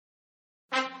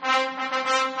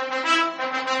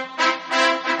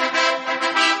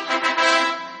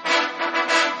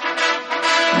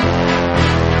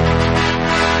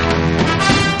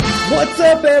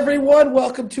everyone.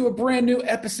 Welcome to a brand new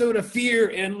episode of Fear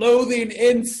and Loathing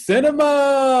in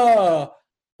Cinema,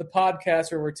 the podcast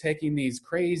where we're taking these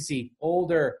crazy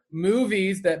older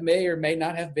movies that may or may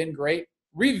not have been great,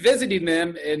 revisiting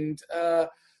them and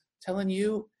telling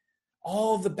you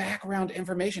all the background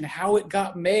information, how it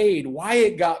got made, why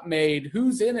it got made,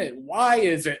 who's in it, why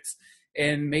is it,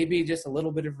 and maybe just a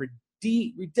little bit of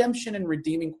redemption and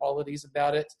redeeming qualities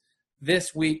about it.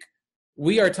 This week,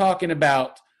 we are talking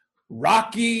about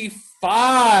Rocky V.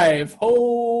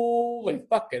 Holy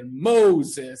fucking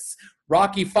Moses.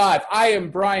 Rocky V. I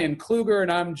am Brian Kluger, and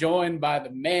I'm joined by the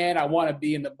man I want to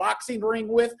be in the boxing ring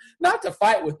with, not to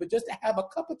fight with, but just to have a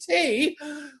cup of tea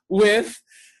with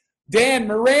Dan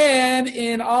Moran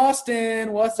in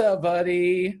Austin. What's up,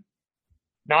 buddy?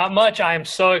 Not much. I am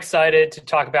so excited to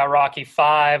talk about Rocky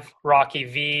V, Rocky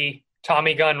V,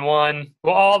 Tommy Gun 1,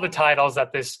 well, all the titles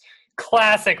that this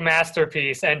classic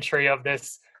masterpiece entry of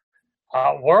this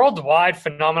worldwide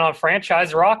phenomenon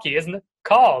franchise, Rocky, isn't it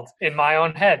called in my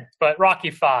own head? But Rocky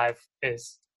V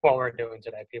is what we're doing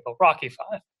today, people. Rocky V.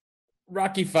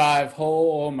 Rocky V.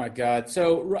 Oh my God.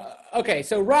 So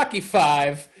Rocky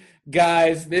V,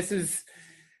 guys, this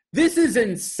is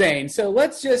insane. So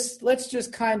let's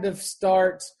just kind of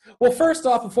start. Well, first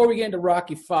off, before we get into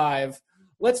Rocky V,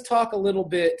 let's talk a little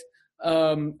bit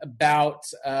about.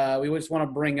 We just want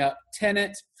to bring up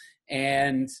Tenet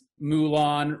and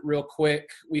Mulan real quick.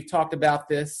 We've talked about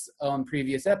this on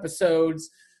previous episodes.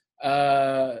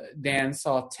 Dan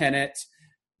saw Tenet.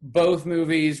 Both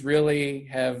movies really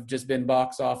have just been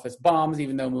box office bombs,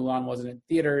 even though Mulan wasn't in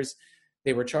theaters.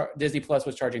 They were Disney Plus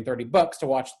was charging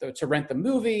 $30 to rent the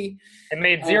movie. It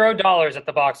made $0 at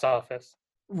the box office.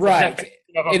 Right.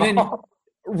 And then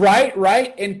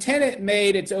right. And Tenet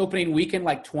made its opening weekend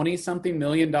like $20-something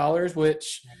million,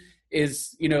 which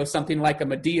is, something like a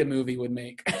Medea movie would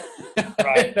make.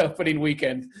 Right. Opening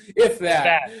weekend, if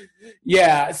that.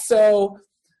 Yeah. So,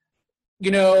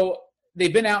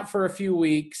 they've been out for a few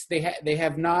weeks. They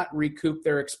have not recouped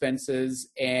their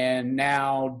expenses, and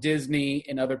now Disney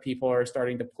and other people are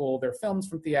starting to pull their films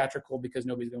from theatrical because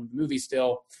nobody's going to the movies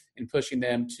still, and pushing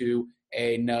them to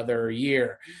another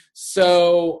year.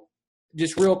 So,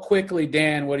 just real quickly,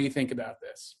 Dan, what do you think about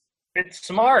this? It's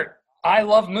smart. I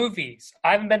love movies.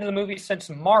 I haven't been to the movies since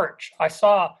March. I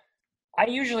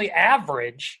usually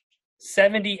average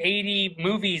 70, 80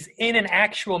 movies in an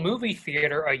actual movie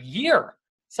theater a year.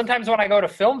 Sometimes when I go to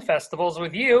film festivals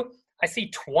with you, I see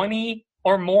 20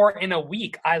 or more in a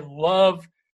week. I love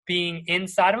being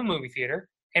inside of a movie theater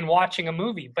and watching a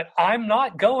movie, but I'm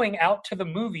not going out to the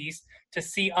movies to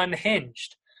see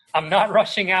Unhinged. I'm not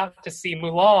rushing out to see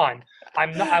Mulan.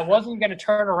 I wasn't going to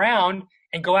turn around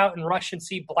and go out and rush and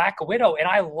see Black Widow. And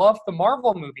I love the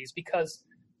Marvel movies because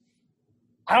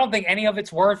I don't think any of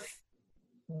it's worth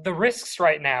the risks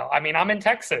right now. I mean, I'm in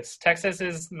Texas. Texas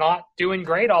is not doing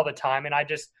great all the time. And I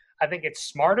think it's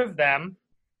smart of them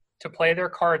to play their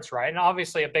cards right. And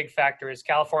obviously a big factor is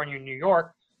California and New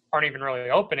York aren't even really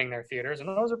opening their theaters. And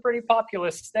those are pretty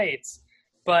populous states.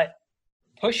 But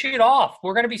push it off.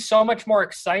 We're going to be so much more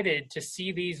excited to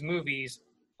see these movies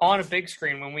on a big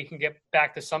screen when we can get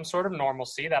back to some sort of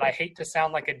normalcy. That I hate to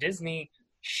sound like a Disney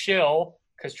shill,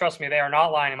 because trust me, they are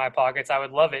not lying in my pockets. I would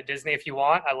love it. Disney, if you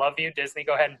want, I love you. Disney,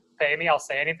 go ahead and pay me. I'll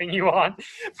say anything you want.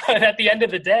 But at the end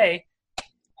of the day,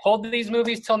 hold these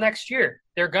movies till next year.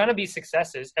 They're going to be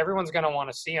successes. Everyone's going to want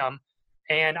to see them.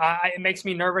 And it makes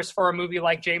me nervous for a movie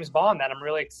like James Bond that I'm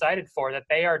really excited for, that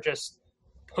they are just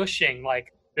pushing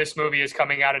like, this movie is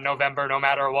coming out in November, no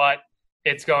matter what,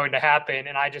 it's going to happen.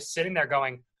 And I just sitting there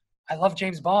going, I love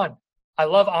James Bond. I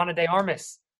love Ana de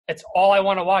Armas. It's all I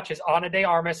want to watch is Ana de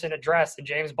Armas in a dress and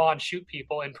James Bond shoot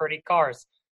people in pretty cars.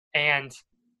 And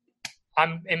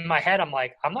I'm in my head, I'm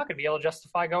like, I'm not going to be able to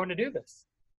justify going to do this.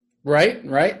 Right.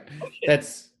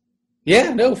 That's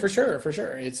for sure.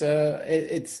 It's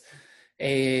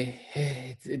a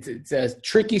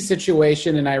tricky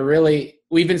situation, and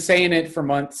we've been saying it for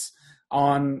months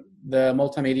on the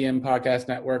Multimedium Podcast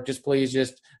Network.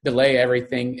 Please delay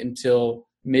everything until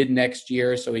mid next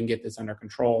year so we can get this under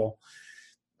control.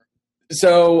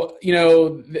 So,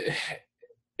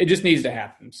 it just needs to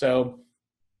happen. So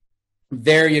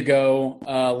there you go.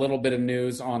 A little bit of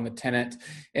news on the Tenet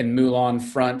and Mulan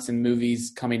fronts and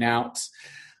movies coming out.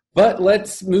 But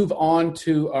let's move on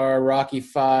to our Rocky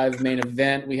V main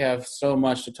event. We have so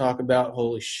much to talk about.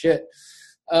 Holy shit.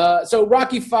 So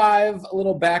Rocky V, a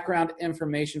little background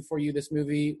information for you. This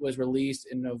movie was released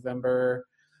in November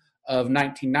of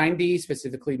 1990,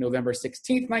 specifically November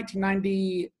 16th,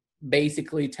 1990,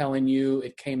 basically telling you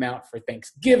it came out for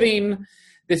Thanksgiving.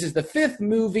 This is the fifth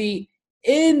movie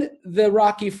in the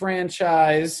Rocky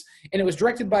franchise, and it was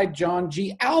directed by John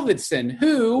G. Avildsen,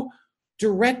 who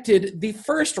directed the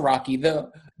first Rocky,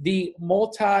 the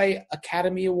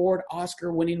multi-Academy Award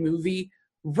Oscar-winning movie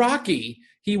Rocky.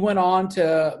 He went on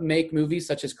to make movies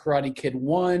such as Karate Kid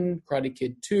 1, Karate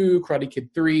Kid 2, Karate Kid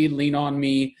 3, Lean on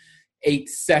Me, 8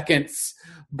 Seconds.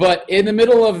 But in the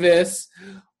middle of this,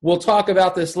 we'll talk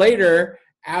about this later,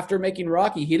 after making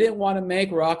Rocky, he didn't want to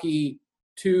make Rocky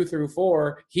 2 through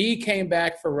 4. He came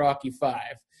back for Rocky 5.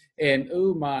 And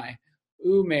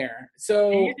mare.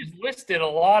 So you just listed a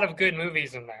lot of good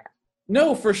movies in there.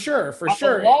 No, for sure.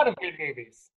 A lot of good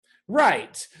movies.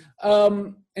 Right.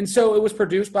 And so it was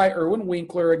produced by Irwin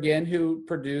Winkler again, who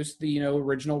produced the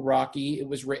original Rocky. It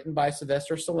was written by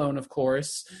Sylvester Stallone, of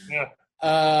course. Yeah.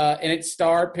 And it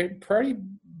starred pretty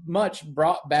much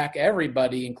brought back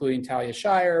everybody, including Talia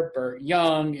Shire, Burt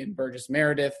Young, and Burgess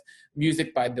Meredith.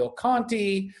 Music by Bill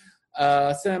Conti.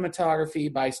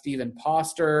 Cinematography by Stephen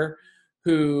Poster,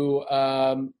 who's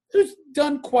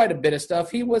done quite a bit of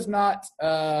stuff. He was not.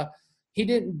 He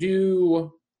didn't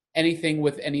do anything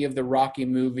with any of the Rocky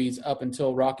movies up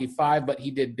until Rocky 5, but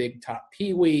he did Big Top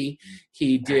Pee-wee.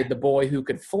 He did The Boy Who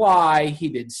Could Fly. He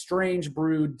did Strange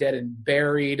Brew, Dead and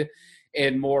Buried.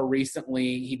 And more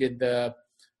recently, he did the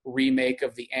remake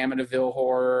of the Amityville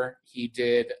Horror. He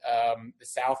did the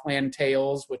Southland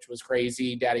Tales, which was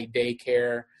crazy, Daddy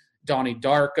Daycare, Donnie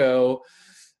Darko.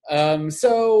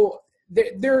 So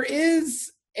there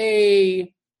is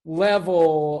a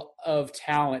level of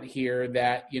talent here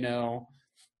that,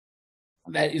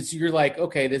 that is, you're like,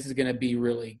 okay, this is going to be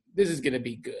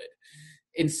good.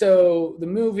 And so the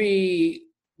movie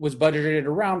was budgeted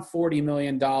around $40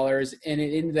 million, and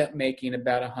it ended up making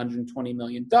about $120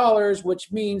 million,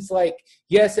 which means,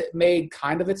 yes, it made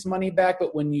kind of its money back,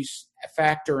 but when you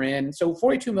factor in, so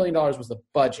 $42 million was the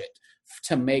budget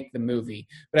to make the movie,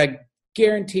 but I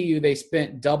guarantee you they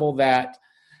spent double that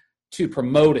to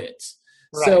promote it.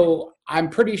 Right. So I'm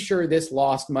pretty sure this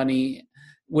lost money,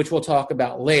 which we'll talk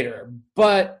about later.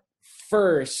 But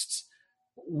first,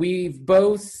 we've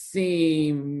both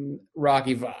seen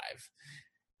Rocky V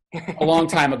a long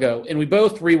time ago, and we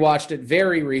both rewatched it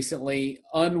very recently,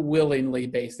 unwillingly,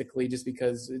 basically, just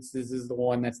because this is the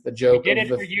one that's the joke. We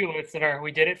did it for you, listener.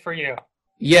 We did it for you.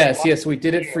 Yes, we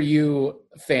did it for you,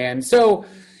 fan. So,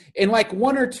 in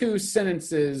one or two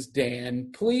sentences,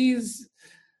 Dan, please,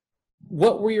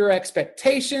 what were your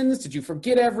expectations? Did you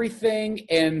forget everything?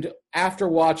 And after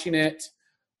watching it,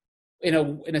 in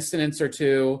a sentence or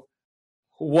two,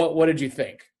 what did you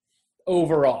think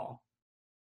overall?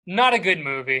 Not a good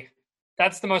movie.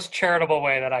 That's the most charitable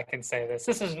way that I can say this.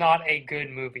 This is not a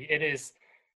good movie. It is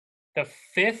the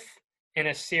fifth in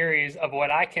a series of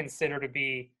what I consider to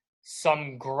be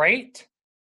some great,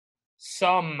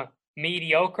 some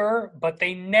mediocre, but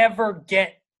they never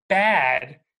get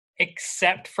bad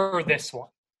except for this one.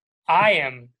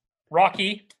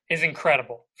 Rocky is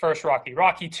incredible. First Rocky.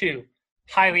 Rocky 2,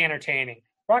 highly entertaining.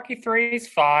 Rocky 3 is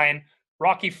fine.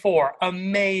 Rocky 4,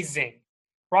 amazing.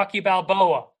 Rocky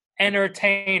Balboa,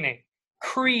 entertaining.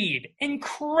 Creed,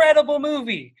 incredible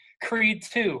movie. Creed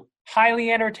 2,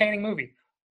 highly entertaining movie.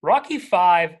 Rocky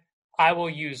 5, I will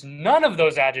use none of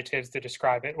those adjectives to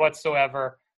describe it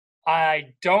whatsoever.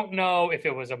 I don't know if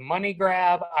it was a money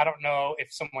grab. I don't know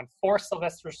if someone forced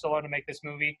Sylvester Stallone to make this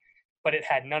movie, but it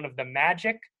had none of the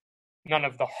magic, none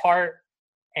of the heart,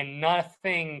 and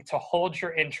nothing to hold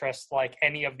your interest like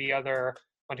any of the other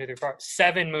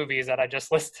 7 movies that I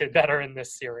just listed that are in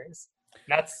this series.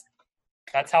 That's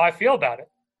how I feel about it.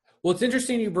 Well, it's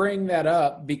interesting you bring that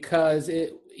up because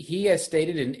he has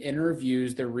stated in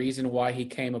interviews the reason why he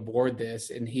came aboard this,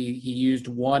 and he used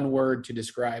one word to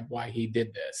describe why he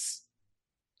did this.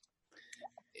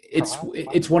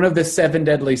 It's one of the 7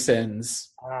 deadly sins.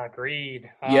 Greed.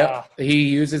 Yep, he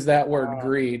uses that word,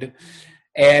 greed.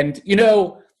 And,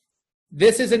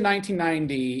 this is in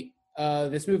 1990.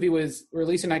 This movie was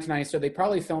released in 1990, so they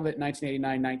probably filmed it in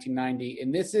 1989, 1990.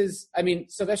 And this is,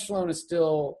 Sylvester Stallone is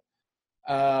still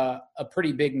a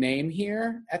pretty big name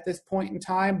here at this point in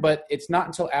time, but it's not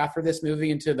until after this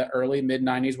movie into the early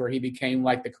mid-90s where he became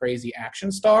the crazy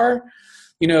action star.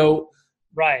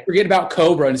 Right. Forget about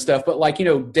Cobra and stuff, but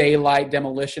Daylight,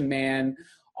 Demolition Man,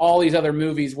 all these other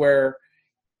movies where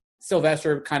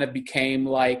Sylvester kind of became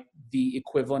the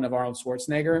equivalent of Arnold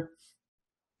Schwarzenegger.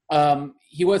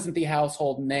 He wasn't the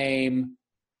household name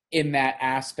in that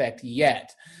aspect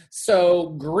yet.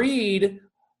 So Greed,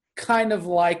 kind of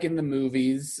like in the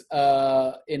movies,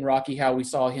 in Rocky, how we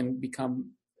saw him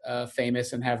become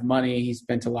famous and have money. He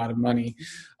spent a lot of money.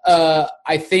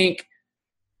 I think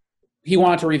he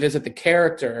wanted to revisit the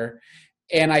character,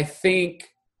 and I think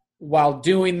while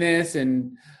doing this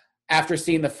and after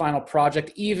seeing the final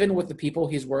project, even with the people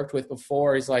he's worked with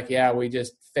before, he's like, yeah, we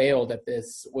just failed at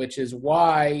this, which is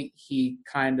why he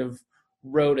kind of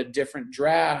wrote a different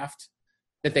draft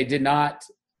that they did not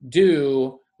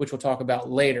do, which we'll talk about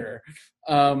later.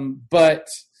 But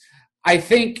I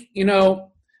think,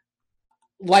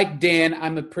 like Dan,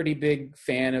 I'm a pretty big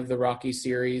fan of the Rocky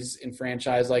series and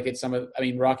franchise. Like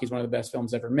Rocky's one of the best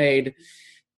films ever made.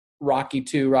 Rocky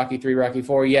 2, Rocky 3, Rocky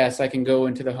 4. Yes, I can go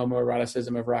into the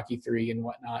homoeroticism of Rocky 3 and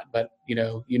whatnot, but you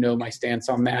know my stance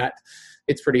on that.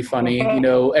 It's pretty funny.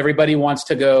 Everybody wants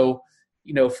to go,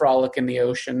 frolic in the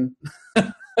ocean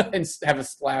and have a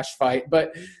splash fight,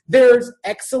 but there's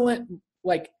excellent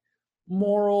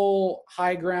moral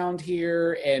high ground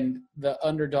here, and the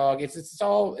underdog. It's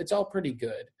all pretty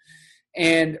good.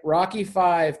 And Rocky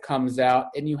 5 comes out,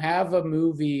 and you have a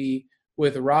movie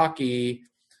with Rocky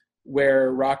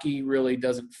where Rocky really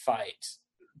doesn't fight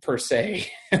per se.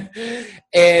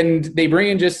 And they bring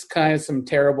in just kind of some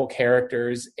terrible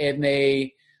characters, and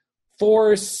they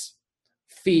force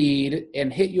feed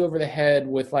and hit you over the head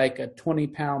with like a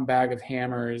 20-pound bag of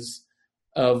hammers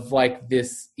of like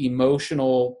this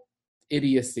emotional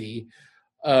idiocy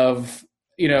of,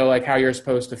 how you're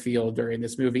supposed to feel during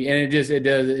this movie. And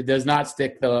it does not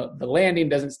stick. The landing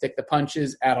doesn't stick the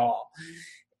punches at all.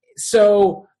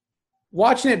 So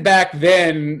watching it back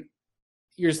then,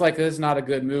 you're just like, this is not a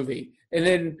good movie. And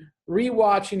then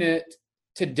rewatching it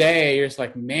today, you're just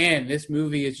like, man, this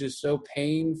movie is just so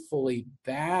painfully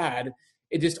bad.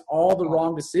 It just all the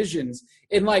wrong decisions.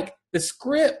 And like the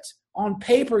script on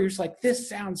paper, you're just like, this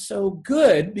sounds so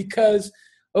good because,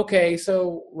 okay,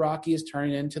 so Rocky is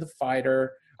turning into the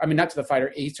fighter. I mean, not to the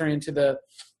fighter. He's turning into the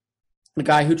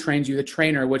guy who trains you, the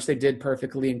trainer, which they did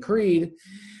perfectly in Creed.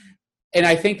 And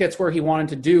I think that's where he wanted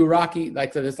to do Rocky,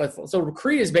 like this. So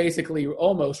Creed is basically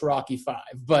almost Rocky 5,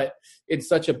 but in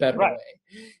such a better way.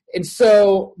 And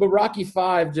so, but Rocky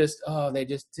 5 they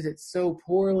just did it so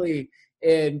poorly,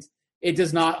 and it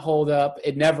does not hold up.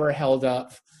 It never held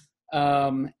up.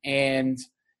 And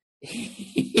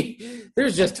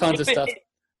there's just tons of stuff.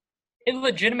 It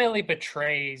legitimately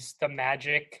betrays the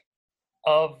magic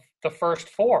of the first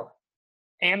 4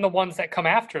 and the ones that come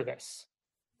after this.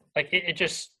 Like it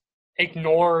just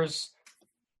ignores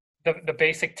the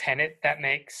basic tenet that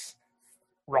makes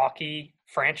Rocky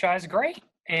franchise great.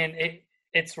 And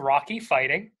it's Rocky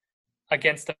fighting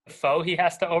against a foe he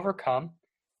has to overcome.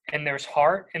 And there's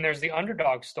heart, and there's the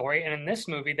underdog story. And in this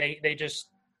movie, they just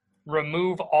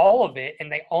remove all of it,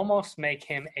 and they almost make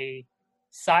him a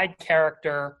side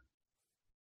character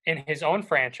in his own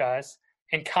franchise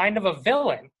and kind of a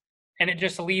villain. And it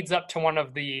just leads up to one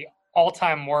of the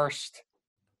all-time worst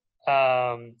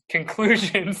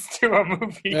conclusions to a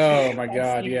movie. Oh my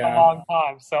God, yeah. In a long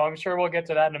time. So I'm sure we'll get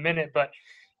to that in a minute. But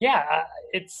yeah,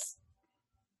 it's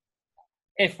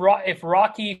if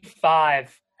Rocky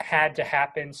 5 had to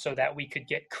happen so that we could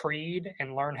get Creed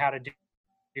and learn how to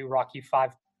do Rocky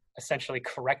 5 essentially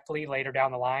correctly later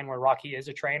down the line, where Rocky is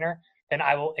a trainer, then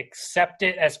I will accept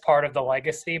it as part of the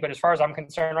legacy. But as far as I'm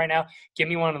concerned right now, give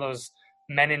me one of those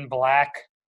Men in Black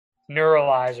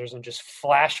neuralizers and just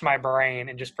flash my brain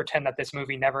and just pretend that this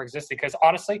movie never existed. Because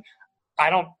honestly, I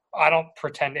don't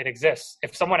pretend it exists.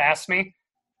 If someone asks me,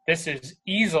 this is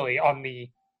easily on the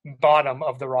bottom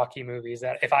of the Rocky movies,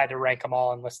 that if I had to rank them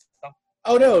all and list them.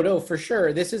 Oh, no, for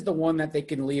sure. This is the one that they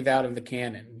can leave out of the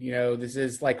canon. This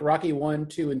is like Rocky 1,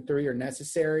 2, and 3 are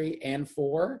necessary, and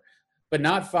 4, but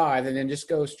not 5, and then just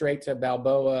go straight to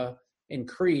Balboa and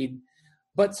Creed.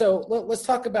 But so let's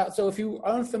talk about, so if you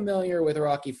are unfamiliar with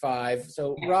Rocky 5,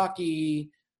 so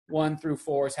Rocky 1 through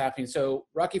 4 is happening. So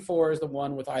Rocky 4 is the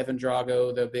one with Ivan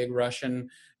Drago, the big Russian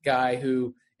guy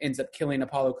who ends up killing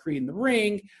Apollo Creed in the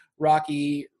ring.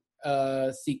 Rocky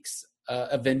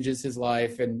avenges his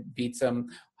life and beats him.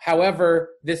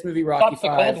 However, this movie, Rocky 5... the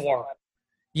Cold War.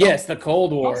 Yes, the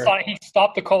Cold War. He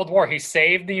stopped the Cold War. He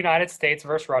saved the United States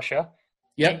versus Russia.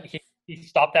 Yep. He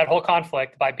stopped that whole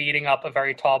conflict by beating up a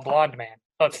very tall blonde man.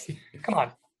 Come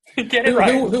on. Get it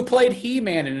right. Who played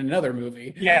He-Man in another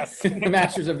movie. Yes. The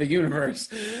Masters of the Universe.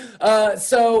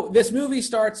 So this movie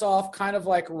starts off kind of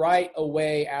like right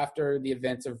away after the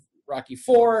events of Rocky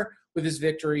 4 with his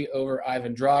victory over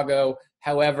Ivan Drago.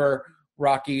 However,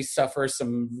 Rocky suffers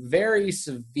some very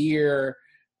severe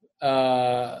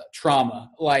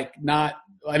trauma,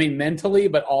 mentally,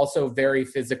 but also very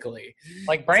physically.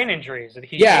 Like brain injuries.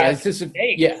 He's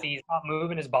not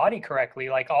moving his body correctly.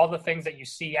 Like all the things that you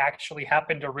see actually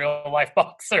happen to real life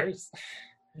boxers.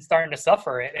 He's starting to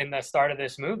suffer it in the start of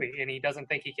this movie, and he doesn't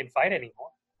think he can fight anymore.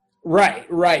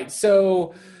 Right.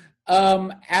 So,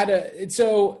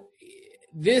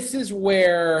 this is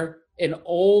where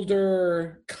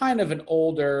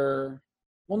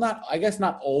not, I guess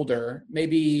not older,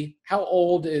 maybe, how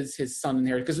old is his son in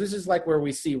here? Because this is like where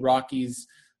we see Rocky's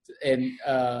and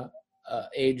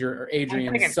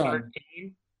Adrian's son.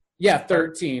 13. Yeah,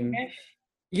 13.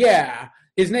 Yeah,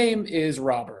 his name is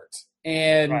Robert.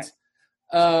 And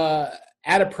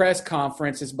at a press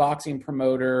conference, his boxing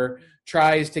promoter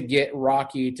tries to get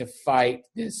Rocky to fight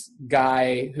this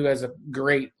guy who has a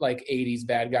great, like, 80s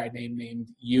bad guy name named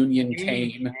Union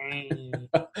Kane.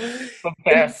 The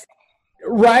best.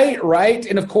 Right.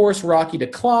 And, of course, Rocky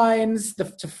declines to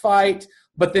fight.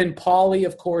 But then Paulie,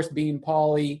 of course, being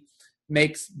Paulie,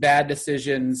 makes bad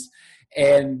decisions.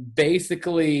 And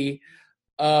basically,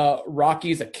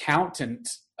 Rocky's accountant,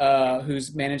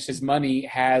 who's managed his money,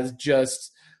 has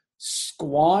just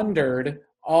squandered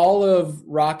all of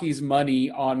Rocky's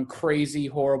money on crazy,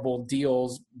 horrible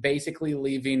deals, basically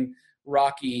leaving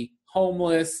Rocky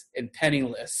homeless and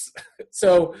penniless.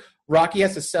 So Rocky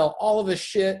has to sell all of his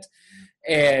shit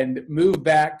and move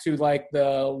back to, like,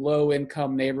 the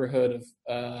low-income neighborhood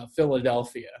of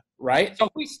Philadelphia, right? So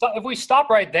if we stop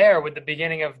right there with the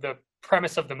beginning of the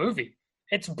premise of the movie,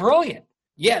 it's brilliant.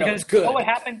 Yeah, no, it's good.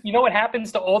 You know what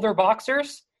happens to older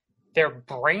boxers? Their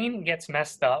brain gets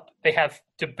messed up. They have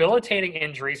debilitating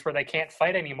injuries where they can't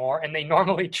fight anymore, and they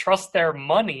normally trust their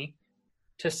money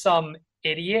to some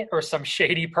idiot or some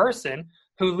shady person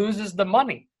who loses the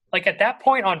money. Like, at that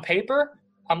point on paper,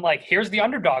 I'm like, here's the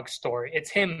underdog story. It's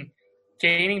him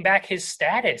gaining back his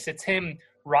status. It's him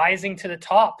rising to the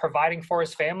top, providing for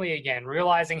his family again,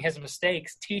 realizing his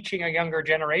mistakes, teaching a younger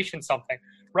generation something.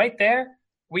 Right there,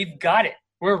 we've got it.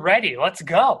 We're ready. Let's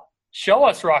go. Show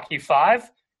us Rocky 5.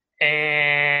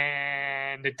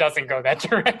 And it doesn't go that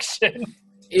direction.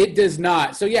 It does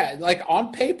not. So yeah, like,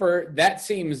 on paper, that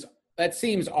seems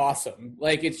awesome.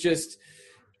 Like, it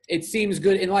seems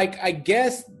good. And, like, I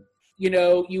guess,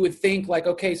 you would think, like,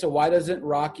 okay, so why doesn't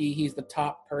Rocky, he's the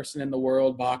top person in the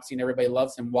world boxing, everybody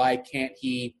loves him, why can't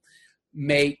he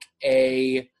make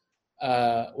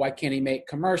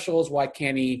commercials? Why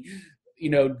can't he,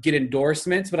 get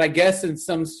endorsements? But I guess in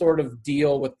some sort of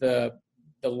deal with the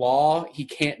law, he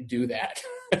can't do that,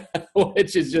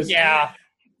 which is just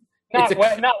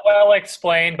not well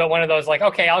explained, but one of those, like,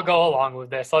 okay, I'll go along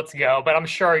with this, let's go. But I'm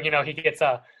sure he gets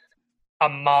a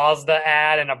Mazda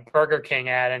ad and a Burger King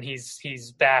ad, and he's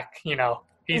back. He's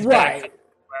back to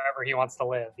wherever he wants to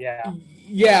live.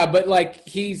 Yeah, but, like,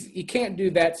 he can't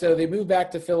do that, so they move back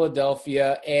to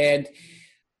Philadelphia, and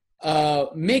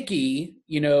Mickey,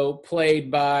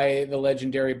 played by the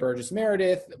legendary Burgess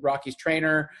Meredith, Rocky's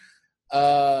trainer.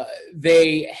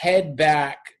 They head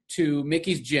back to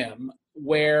Mickey's gym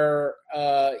where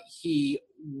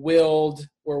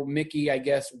Mickey, I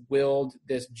guess, willed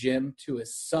this gym to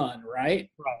his son, right?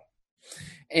 Right.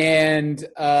 And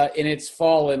it's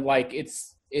fallen, like,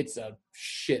 it's a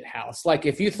shit house. Like,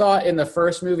 if you thought in the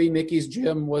first movie Mickey's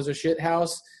gym was a shit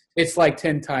house, it's like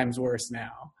 10 times worse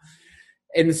now.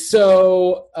 And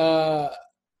so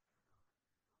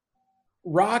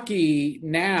Rocky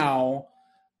now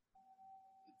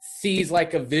sees,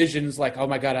 like, a vision's like, oh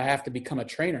my God, I have to become a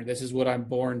trainer. This is what I'm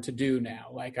born to do now.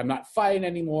 Like, I'm not fighting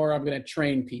anymore. I'm going to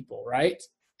train people, right?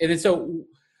 And then so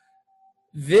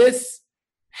this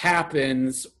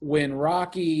happens when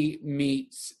Rocky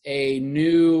meets a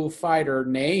new fighter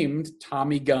named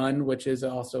Tommy Gunn, which is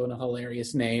also a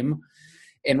hilarious name.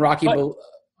 And Rocky,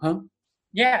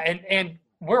 Yeah, and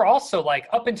we're also, like,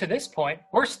 up until this point,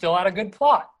 we're still at a good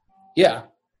plot. Yeah.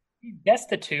 He's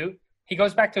destitute. He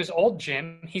goes back to his old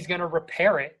gym. He's going to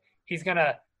repair it. He's going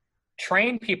to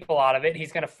train people out of it.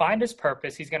 He's going to find his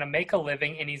purpose. He's going to make a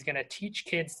living, and he's going to teach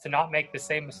kids to not make the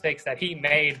same mistakes that he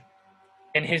made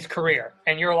in his career.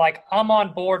 And you're like, I'm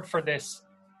on board for this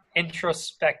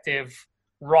introspective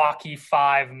Rocky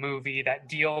 5 movie that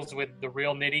deals with the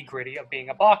real nitty-gritty of being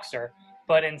a boxer.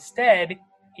 But instead,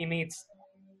 he meets,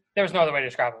 there's no other way to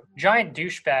describe him, giant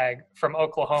douchebag from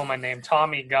Oklahoma named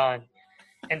Tommy Gunn.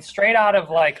 And straight out of,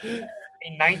 like, a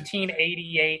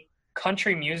 1988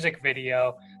 country music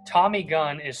video, Tommy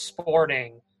Gunn is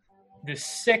sporting the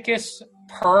sickest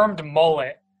permed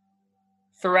mullet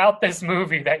throughout this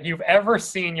movie that you've ever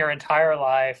seen your entire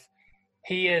life.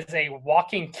 He is a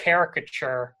walking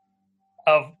caricature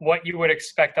of what you would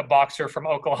expect a boxer from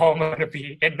Oklahoma to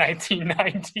be in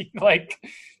 1990. Like,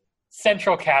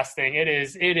 central casting, it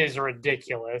is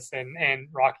ridiculous. And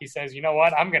Rocky says, you know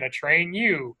what? I'm going to train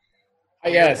you.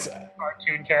 Yes.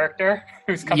 Cartoon character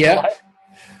who's come to life.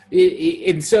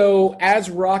 And so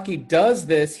as Rocky does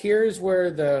this, here's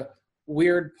where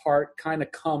weird part kind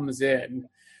of comes in.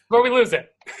 Where we lose it.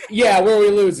 Yeah, where we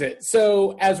lose it.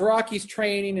 So as Rocky's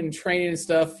training and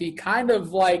stuff, he kind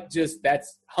of like just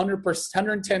that's 100%,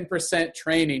 110%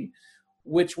 training,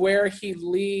 which where he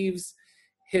leaves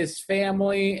his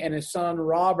family and his son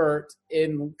Robert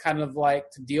in kind of like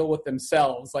to deal with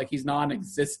themselves, like he's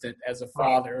non-existent as a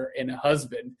father and a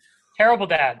husband. Terrible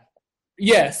dad.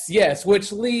 Yes,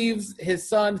 which leaves his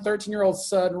son, 13-year-old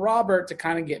son Robert, to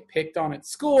kind of get picked on at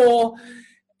school,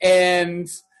 and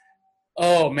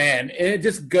oh man, it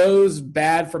just goes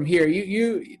bad from here.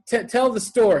 Tell the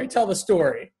story. Tell the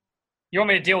story. You want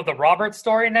me to deal with the Robert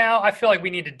story now? I feel like we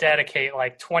need to dedicate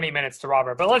like 20 minutes to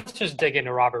Robert, but let's just dig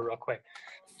into Robert real quick.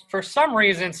 For some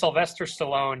reason, Sylvester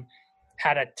Stallone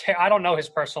had I don't know his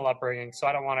personal upbringing, so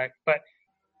I don't want to, but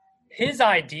his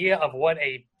idea of what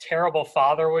a terrible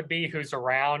father would be who's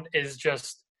around is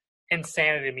just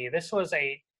insanity to me. This was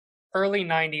a early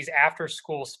 90s after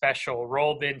school special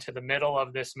rolled into the middle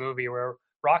of this movie where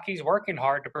Rocky's working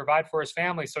hard to provide for his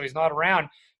family, so he's not around.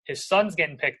 His son's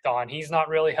getting picked on. He's not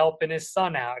really helping his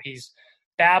son out. He's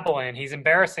babbling. He's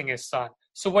embarrassing his son.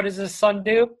 So what does his son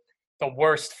do? The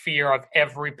worst fear of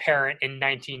every parent in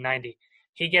 1990.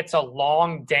 He gets a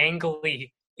long,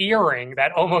 dangly earring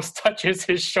that almost touches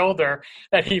his shoulder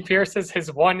that he pierces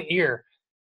his one ear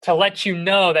to let you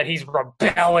know that he's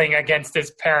rebelling against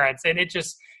his parents. And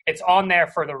it's on there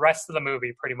for the rest of the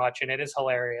movie pretty much, and it is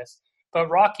hilarious. But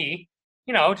Rocky,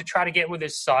 to try to get with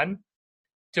his son,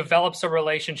 develops a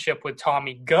relationship with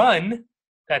Tommy Gunn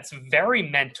that's very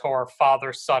mentor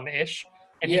father-son-ish.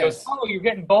 And he goes, oh, you're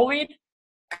getting bullied?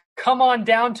 Come on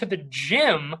down to the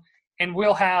gym and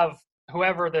we'll have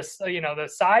whoever this, the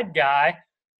side guy,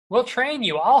 we'll train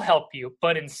you. I'll help you.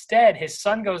 But instead, his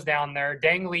son goes down there,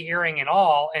 dangly earring and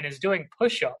all, and is doing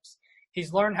push-ups.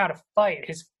 He's learned how to fight.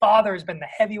 His father has been the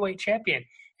heavyweight champion,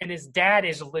 and his dad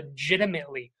is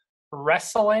legitimately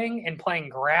wrestling and playing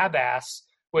grab ass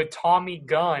with Tommy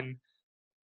Gunn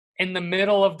in the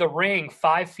middle of the ring,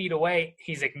 5 feet away.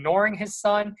 He's ignoring his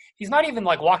son. He's not even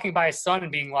like walking by his son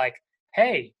and being like,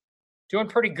 hey, doing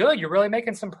pretty good. You're really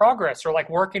making some progress. Or like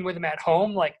working with him at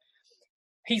home. Like,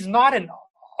 he's not a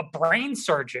brain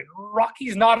surgeon.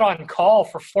 Rocky's not on call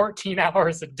for 14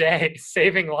 hours a day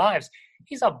saving lives.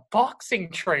 He's a boxing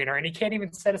trainer, and he can't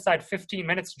even set aside 15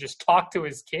 minutes to just talk to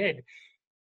his kid.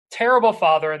 Terrible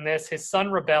father in this. His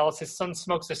son rebels. His son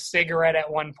smokes a cigarette at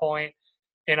one point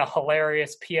in a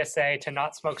hilarious PSA to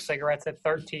not smoke cigarettes at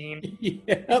 13.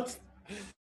 Yep.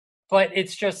 But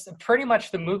it's just pretty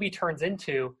much the movie turns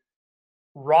into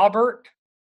Robert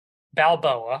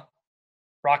Balboa,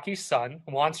 Rocky's son,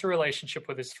 wants a relationship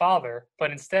with his father,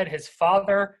 but instead his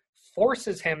father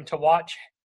forces him to watch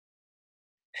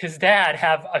his dad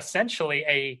have essentially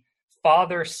a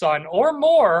father-son or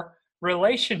more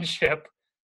relationship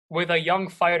with a young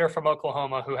fighter from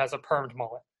Oklahoma who has a permed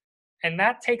mullet. And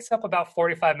that takes up about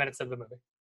 45 minutes of the movie.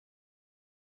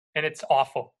 And it's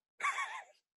awful.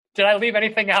 Did I leave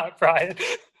anything out, Brian?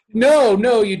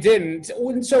 No, you didn't.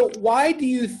 So why do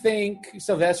you think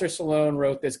Sylvester Stallone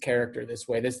wrote this character this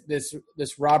way, this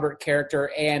Robert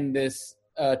character and this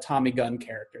Tommy Gunn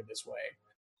character this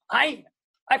way?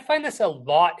 I find this a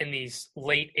lot in these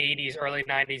late 80s, early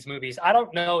 90s movies. I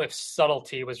don't know if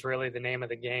subtlety was really the name of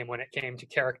the game when it came to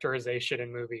characterization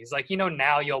in movies. Like,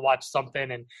 now you'll watch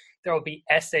something and there will be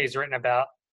essays written about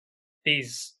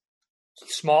these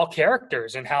small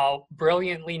characters and how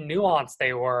brilliantly nuanced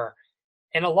they were.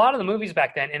 And a lot of the movies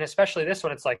back then, and especially this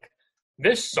one, it's like,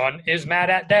 this son is mad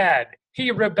at dad.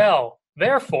 He rebel.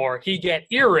 Therefore, he get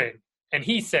earring. And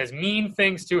he says mean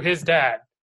things to his dad.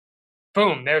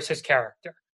 Boom, there's his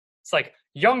character. It's like,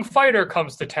 young fighter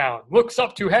comes to town, looks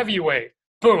up to heavyweight.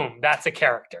 Boom, that's a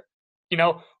character.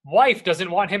 Wife doesn't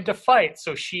want him to fight,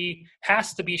 so she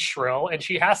has to be shrill and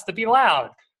she has to be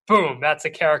loud. Boom, that's a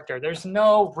character. There's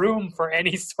no room for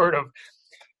any sort of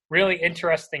really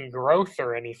interesting growth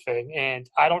or anything. And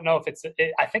I don't know if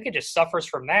I think it just suffers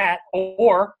from that,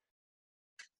 or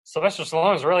Sylvester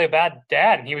Stallone was really a bad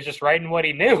dad and he was just writing what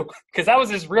he knew because that was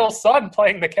his real son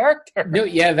playing the character. No,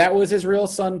 yeah, that was his real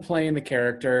son playing the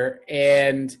character.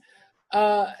 And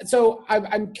so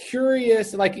I'm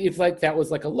curious, like, if like that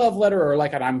was like a love letter or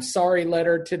like an I'm sorry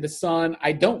letter to the son.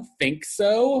 I don't think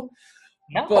so.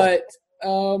 No. But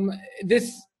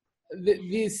this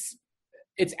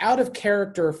it's out of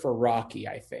character for Rocky,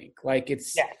 I think. Like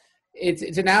it's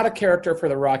an out of character for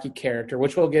the Rocky character,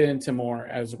 which we'll get into more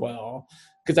as well.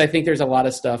 Because I think there's a lot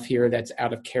of stuff here that's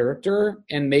out of character,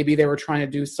 and maybe they were trying to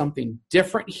do something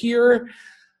different here,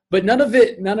 but none of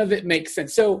it makes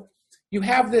sense. So you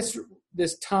have this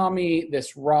Tommy,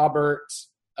 this Robert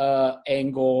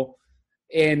angle,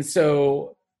 and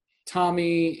so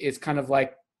Tommy is kind of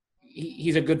like,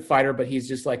 he's a good fighter, but he's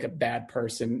just like a bad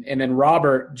person. And then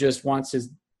Robert just wants his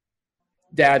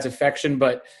dad's affection,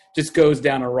 but just goes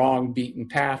down a wrong beaten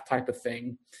path type of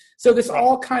thing. So this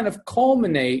all kind of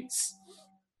culminates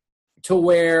to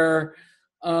where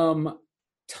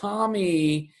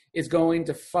Tommy is going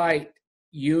to fight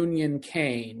Union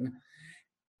Kane,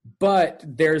 but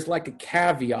there's like a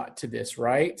caveat to this,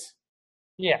 right?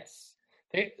 Yes.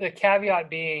 The caveat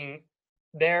being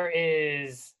there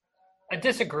is a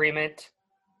disagreement,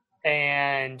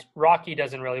 and Rocky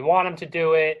doesn't really want him to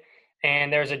do it.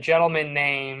 And there's a gentleman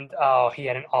named, he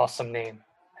had an awesome name.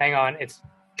 Hang on, it's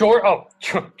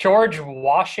George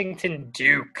Washington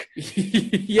Duke.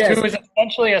 Yes. Who is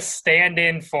essentially a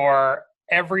stand-in for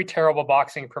every terrible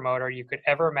boxing promoter you could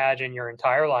ever imagine your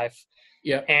entire life.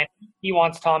 Yeah. And he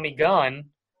wants Tommy Gunn.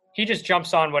 He just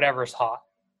jumps on whatever's hot.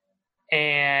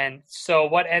 And so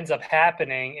what ends up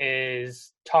happening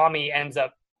is Tommy ends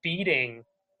up beating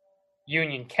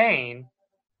Union Kane.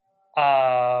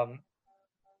 But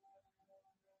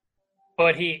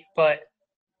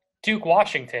George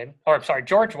Washington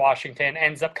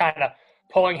ends up kind of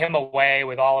pulling him away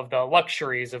with all of the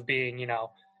luxuries of being,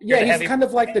 he's kind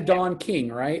of like the Don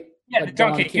King, right? Yeah, the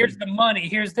Don King. Here's the money.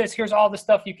 Here's this. Here's all the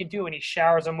stuff you can do. And he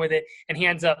showers him with it. And he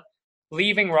ends up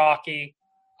leaving Rocky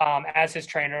as his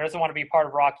trainer. Doesn't want to be part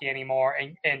of Rocky anymore,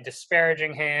 and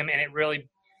disparaging him. And it really,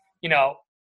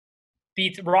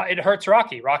 it hurts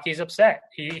Rocky. Rocky's upset.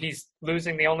 He's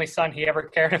losing the only son he ever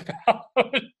cared about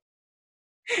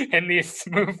in this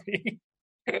movie.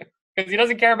 Because he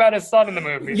doesn't care about his son in the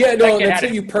movie. Yeah, no, that's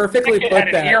you perfectly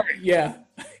put that. Yeah.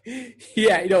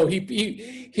 Yeah,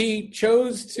 he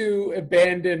chose to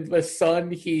abandon the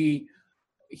son he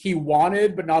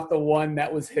wanted, but not the one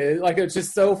that was his. Like, it's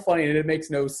just so funny, and it makes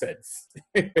no sense.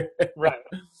 Right.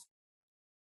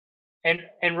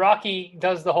 And Rocky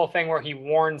does the whole thing where he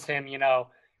warns him,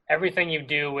 everything you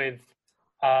do with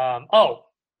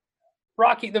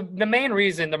Rocky, the main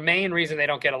reason they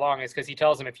don't get along is because he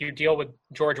tells him, if you deal with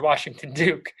George Washington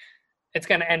Duke, it's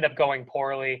going to end up going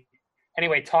poorly.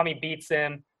 Anyway, Tommy beats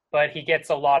him, but he gets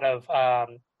a lot of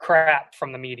crap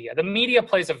from the media. The media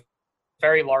plays a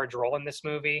very large role in this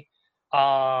movie.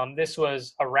 This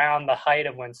was around the height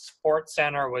of when Sports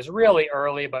Center was really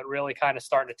early, but really kind of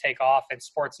starting to take off in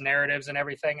sports narratives and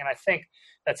everything. And I think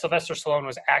that Sylvester Stallone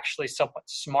was actually somewhat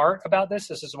smart about this.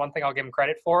 This is one thing I'll give him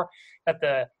credit for,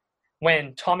 that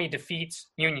when Tommy defeats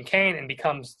Union Kane and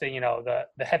becomes the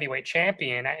heavyweight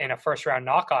champion in a first round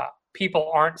knockout, people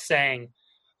aren't saying,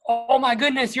 "Oh my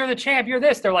goodness, you're the champ, you're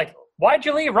this." They're like, "Why'd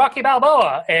you leave Rocky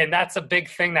Balboa?" And that's a big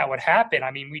thing that would happen. I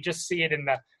mean, we just see it in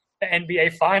the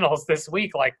NBA Finals this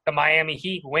week. Like, the Miami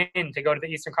Heat win to go to the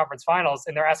Eastern Conference Finals,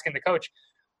 and they're asking the coach,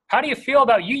 "How do you feel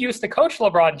about, you used to coach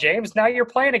LeBron James, now you're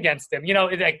playing against him?"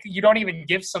 Like, you don't even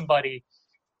give somebody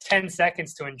 10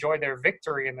 seconds to enjoy their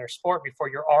victory in their sport before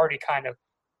you're already kind of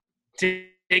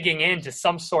digging into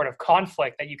some sort of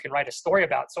conflict that you can write a story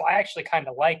about. So I actually kind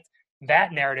of liked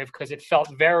that narrative because it felt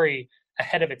very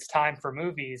ahead of its time for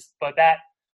movies. But that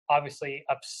obviously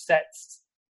upsets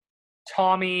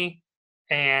Tommy.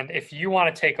 And if you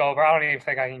want to take over, I don't even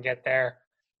think I can get there.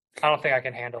 I don't think I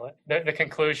can handle it. The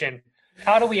conclusion,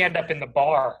 how do we end up in the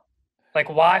bar? Like,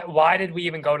 why did we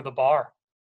even go to the bar?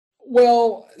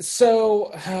 Well,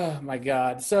 so, oh my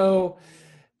God. So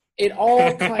it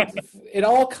all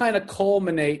kind of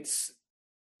culminates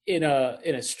in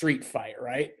a street fight,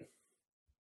 right?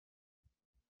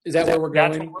 Is that where we're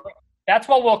going? That's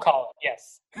what we'll call it.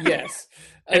 Yes. Yes.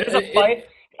 It is a fight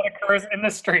that occurs in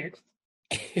the street.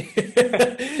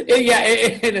 Yeah,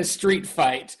 in a street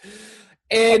fight.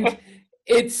 And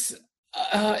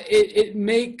it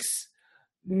makes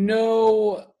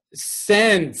no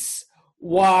sense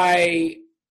why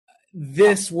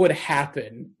this would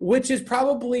happen, which is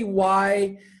probably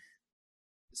why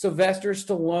Sylvester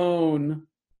Stallone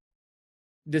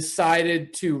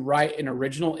decided to write an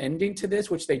original ending to this,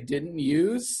 which they didn't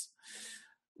use.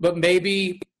 But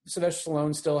maybe Sylvester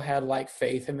Stallone still had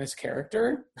faith in this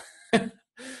character.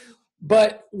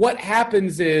 But what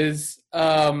happens is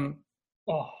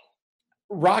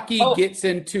Rocky gets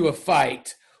into a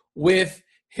fight with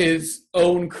his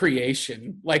own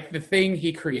creation, like the thing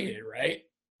he created, right?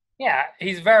 Yeah,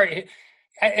 he's very...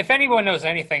 If anyone knows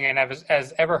anything and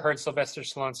has ever heard Sylvester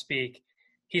Stallone speak,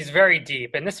 he's very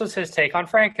deep. And this was his take on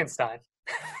Frankenstein.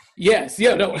 Yes,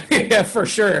 yeah, for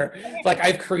sure. Like,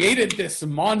 I've created this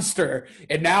monster,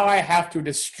 and now I have to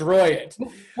destroy it.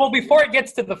 Well, before it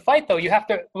gets to the fight, though, you have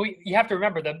to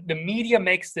remember the media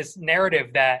makes this narrative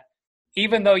that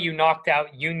even though you knocked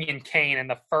out Union Kane in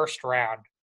the first round,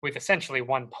 with essentially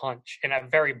one punch in a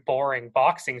very boring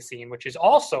boxing scene, which is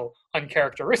also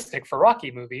uncharacteristic for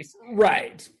Rocky movies.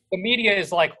 Right. The media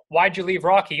is like, why'd you leave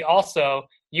Rocky? Also,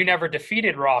 you never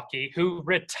defeated Rocky, who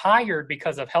retired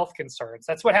because of health concerns.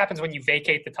 That's what happens when you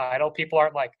vacate the title. People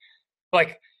aren't like,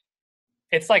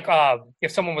 it's like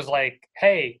if someone was like,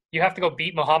 hey, you have to go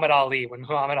beat Muhammad Ali when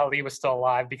Muhammad Ali was still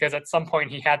alive because at some point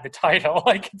he had the title.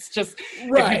 Like, it's just,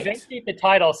 right. If you vacate the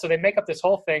title, so they make up this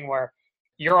whole thing where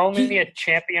you're only a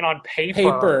champion on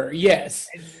paper. Yes.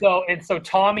 And so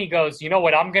Tommy goes, you know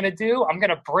what I'm going to do? I'm going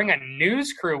to bring a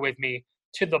news crew with me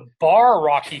to the bar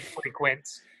Rocky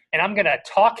frequents, and I'm going to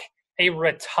talk a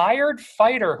retired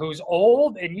fighter who's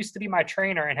old and used to be my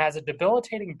trainer and has a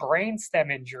debilitating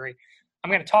brainstem injury.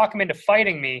 I'm going to talk him into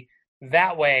fighting me.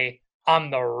 That way, I'm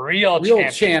the real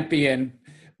champion.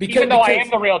 Even though I am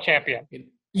the real champion.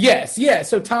 Yes, yeah.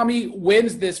 So Tommy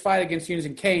wins this fight against Hughes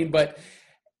and Kane, but,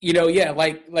 you know, yeah,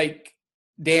 like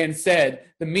Dan said,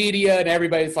 the media and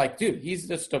everybody's like, dude, he's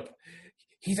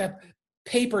a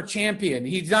paper champion.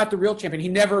 He's not the real champion. He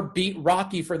never beat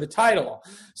Rocky for the title.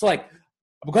 So, like,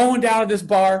 I'm going down to this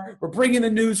bar. We're bringing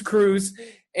the news crews,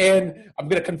 and I'm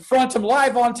going to confront him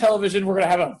live on television. We're going to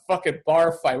have a fucking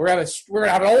bar fight. We're going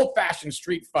to have an old-fashioned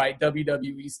street fight,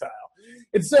 WWE style.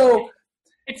 And so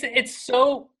it's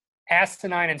so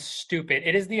asinine and stupid.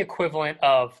 It is the equivalent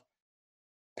of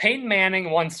Peyton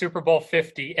Manning won Super Bowl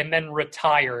 50 and then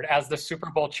retired as the Super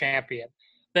Bowl champion.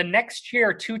 The next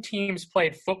year, two teams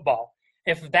played football.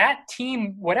 If that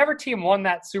team, whatever team won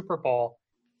that Super Bowl,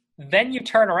 then you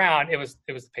turn around. It was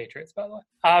the Patriots, by the way.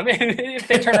 If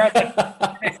they turn around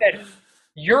and they said,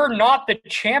 "You're not the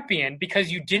champion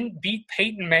because you didn't beat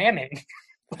Peyton Manning."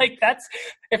 Like, that's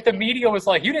if the media was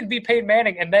like, "You didn't beat Peyton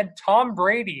Manning," and then Tom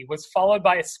Brady was followed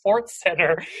by a Sports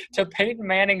Center to Peyton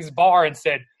Manning's bar and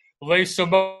said, "Lace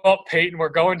them up, Peyton. We're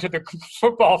going to the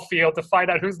football field to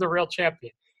find out who's the real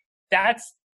champion."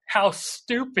 That's how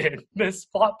stupid this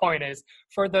plot point is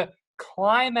for the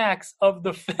climax of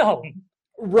the film.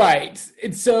 Right.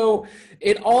 And so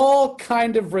it all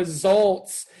kind of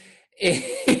results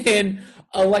in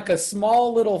a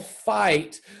small little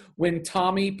fight when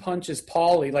Tommy punches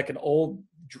Paulie, like an old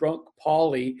drunk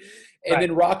Paulie. And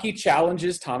then Rocky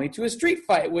challenges Tommy to a street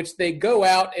fight, which they go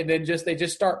out and then they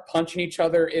just start punching each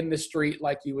other in the street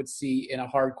like you would see in a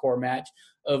hardcore match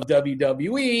of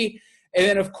WWE. And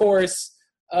then, of course,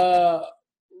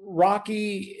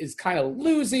 Rocky is kind of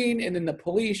losing, and then the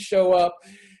police show up,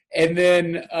 and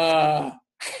then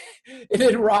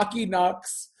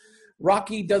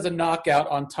Rocky does a knockout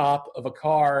on top of a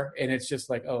car, and it's just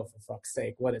like, oh, for fuck's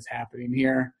sake, what is happening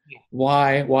here?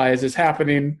 Why is this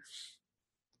happening?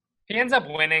 He ends up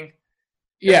winning.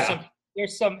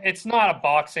 There's some. It's not a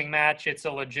boxing match. It's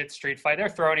a legit street fight. They're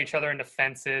throwing each other into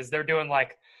fences. They're doing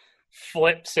like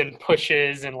flips and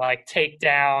pushes and like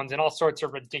takedowns and all sorts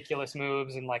of ridiculous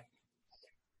moves. And like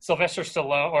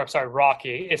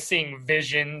Rocky is seeing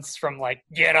visions from like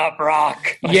 "Get Up,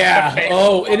 Rock." Like, yeah.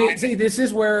 Oh, and this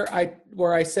is where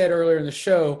I said earlier in the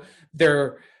show,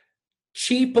 they're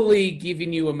cheaply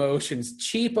giving you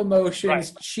cheap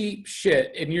emotions, cheap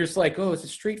shit, and you're just like, oh, it's a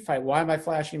street fight. Why am I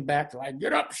flashing back to like,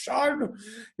 get up, son?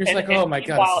 You're just oh my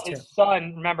god. While his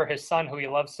son, who he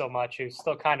loves so much, who's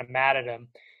still kind of mad at him,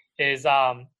 is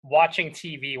watching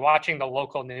TV, watching the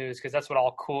local news, because that's what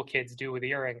all cool kids do with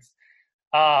earrings.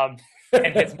 And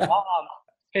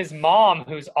his mom,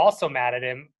 who's also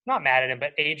not mad at him,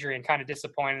 but Adrian, kind of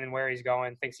disappointed in where he's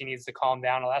going, thinks he needs to calm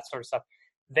down, all that sort of stuff.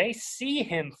 They see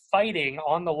him fighting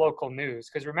on the local news,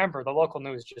 because remember, the local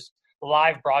news just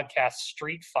live broadcast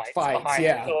street fights behind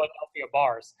Philadelphia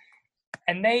bars.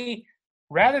 And they,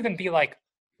 rather than be like,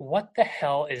 what the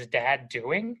hell is dad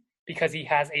doing? Because he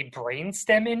has a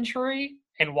brainstem injury,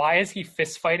 and why is he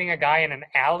fist fighting a guy in an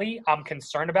alley? I'm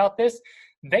concerned about this.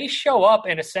 They show up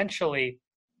and essentially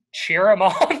cheer him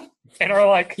on and are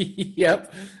like,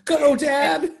 yep, go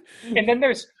dad. And then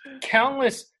there's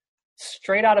countless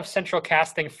straight out of Central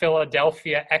Casting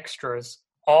Philadelphia extras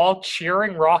all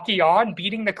cheering Rocky on,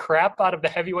 beating the crap out of the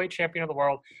heavyweight champion of the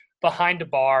world behind a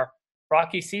bar.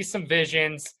 Rocky sees some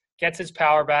visions, gets his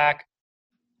power back,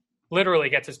 literally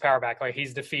gets his power back. Like,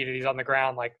 he's defeated. He's on the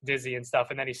ground, like, dizzy and stuff.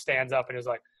 And then he stands up and is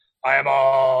like,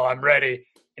 I'm ready.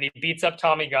 And he beats up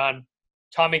Tommy Gunn.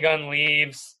 Tommy Gunn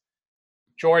leaves.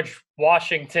 George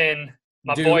Washington,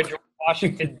 boy George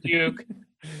Washington Duke,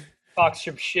 talks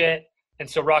some shit. And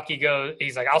so Rocky goes,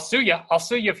 he's like, I'll sue you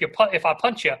if I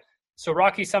punch you. So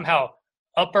Rocky somehow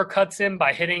uppercuts him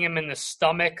by hitting him in the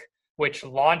stomach, which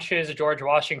launches George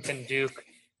Washington Duke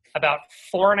about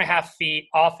 4.5 feet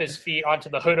off his feet onto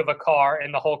the hood of a car,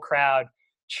 and the whole crowd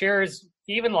cheers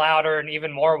even louder and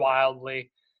even more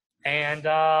wildly. And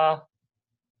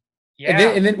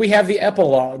And then we have the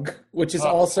epilogue, which is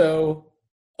also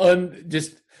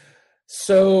just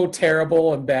so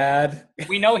terrible and bad.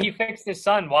 We know he fixed his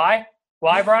son. Why?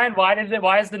 Why, Brian? Why is the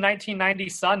 1990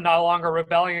 son no longer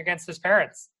rebelling against his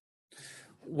parents?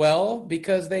 Well,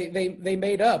 because they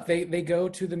made up. They go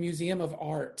to the Museum of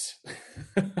Art.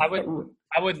 I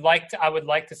would like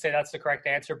to say that's the correct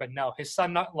answer, but no, his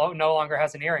son no longer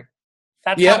has an earring.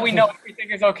 That's how we know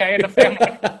everything is okay in the family.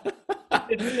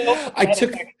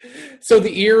 So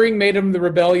the earring made him the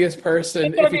rebellious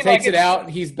person. If he takes it out,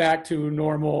 he's back to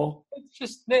normal. It's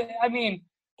just, they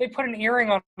put an earring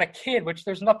on a kid, which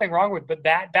there's nothing wrong with, but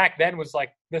that back then was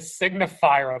like the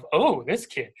signifier of, oh, this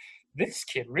kid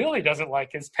really doesn't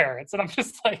like his parents. And I'm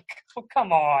just like, oh,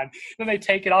 come on. Then they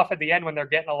take it off at the end when they're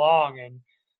getting along, and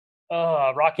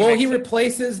Rocky. Well, he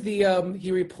replaces the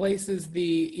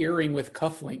earring with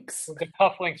cufflinks. With the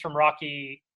cufflinks from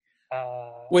Rocky.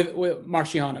 With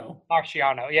Marciano.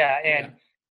 Yeah,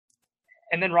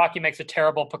 and then Rocky makes a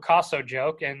terrible Picasso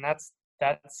joke, and that's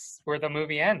where the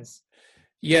movie ends.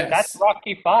 Yes, that's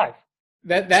Rocky 5.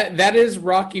 That is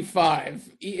Rocky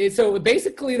 5. So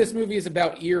basically, this movie is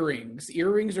about earrings.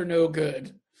 Earrings are no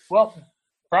good. Well,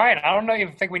 Brian, I don't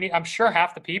even think we need. I'm sure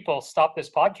half the people stop this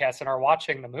podcast and are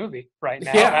watching the movie right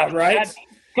now. Yeah, right.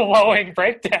 Glowing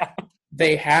breakdown.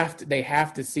 They have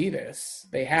to see this.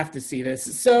 They have to see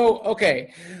this. So,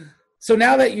 okay. So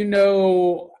now that you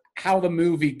know how the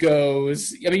movie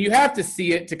goes, I mean, you have to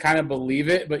see it to kind of believe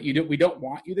it, but we don't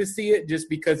want you to see it just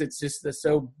because it's just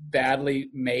so badly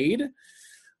made.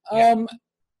 Yeah.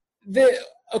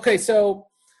 So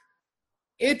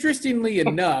interestingly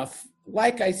enough,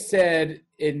 like I said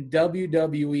in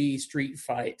WWE Street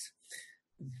Fight,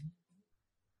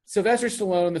 Sylvester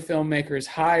Stallone, the filmmakers,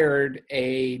 hired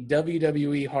a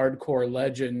WWE hardcore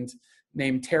legend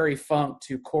named Terry Funk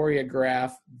to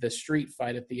choreograph the street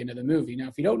fight at the end of the movie. Now,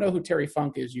 if you don't know who Terry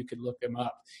Funk is, you could look him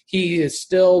up. He is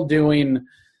still doing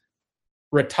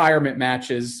retirement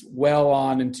matches well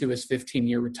on into his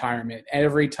 15-year retirement.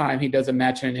 Every time he does a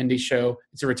match in an indie show,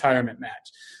 it's a retirement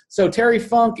match. So Terry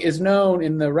Funk is known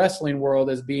in the wrestling world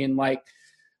as being like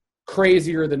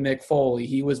crazier than Mick Foley.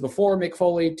 He was before Mick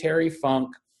Foley, Terry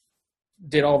Funk.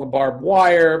 Did all the barbed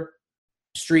wire,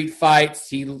 street fights.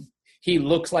 He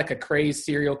looks like a crazed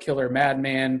serial killer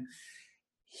madman.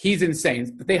 He's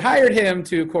insane. But they hired him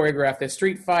to choreograph this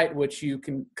street fight, which you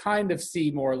can kind of see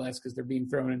more or less because they're being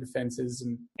thrown into fences.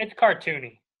 And it's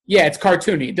cartoony. Yeah, it's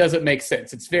cartoony. It doesn't make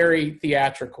sense. It's very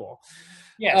theatrical.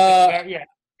 Yeah,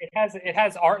 It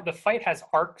has art. The fight has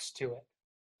arcs to it,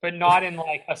 but not in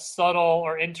like a subtle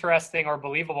or interesting or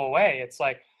believable way. It's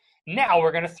like, now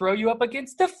we're going to throw you up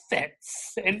against a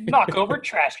fence and knock over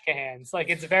trash cans. Like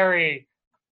it's very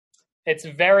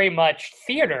much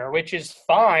theater, which is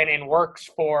fine and works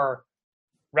for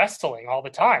wrestling all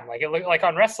the time. Like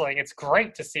on wrestling, it's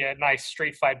great to see a nice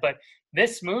street fight, but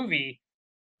this movie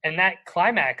and that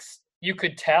climax, you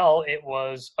could tell it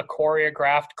was a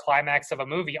choreographed climax of a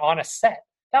movie on a set.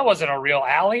 That wasn't a real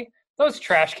alley. Those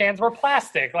trash cans were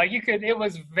plastic. It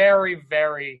was very,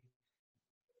 very,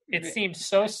 it seemed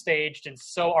so staged and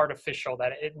so artificial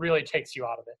that it really takes you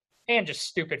out of it, and just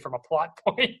stupid from a plot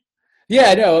point.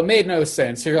 Yeah, no, it made no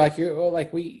sense.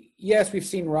 We've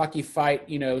seen Rocky fight,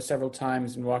 several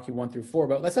times in Rocky 1 through 4,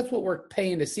 but that's what we're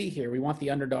paying to see here. We want the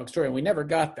underdog story, and we never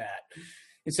got that.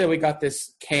 Instead, we got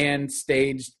this canned,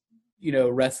 staged,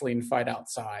 wrestling fight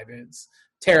outside. It's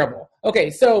terrible. Okay,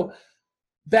 so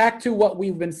back to what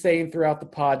we've been saying throughout the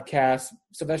podcast.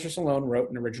 Sylvester Stallone wrote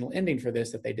an original ending for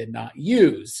this that they did not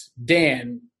use.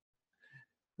 Dan,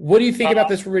 what do you think about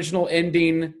this original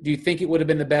ending? Do you think it would have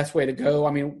been the best way to go?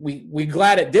 I mean, we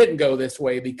glad it didn't go this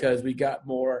way because we got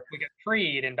more. We got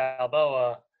Creed and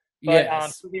Balboa. But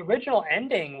yes. So the original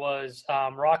ending was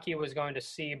Rocky was going to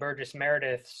see Burgess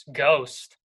Meredith's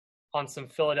ghost on some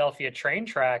Philadelphia train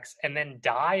tracks and then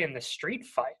die in the street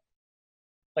fight.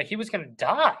 Like he was going to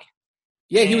die.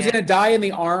 Yeah, he was going to die in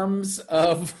the arms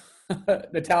of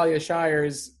Natalia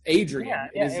Shire's Adrian,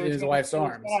 his wife's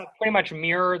arms. Pretty much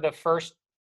mirror the first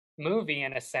movie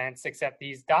in a sense, except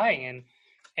he's dying.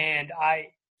 And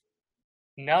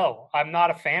I'm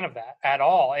not a fan of that at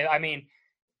all. I mean,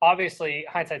 obviously,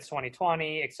 hindsight's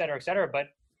 20/20, et cetera, but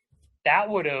that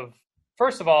would have,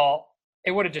 first of all,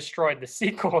 it would have destroyed the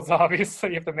sequels,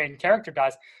 obviously, if the main character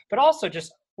dies. But also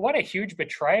just what a huge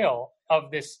betrayal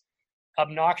of this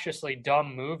obnoxiously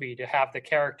dumb movie to have the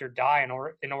character die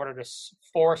in order to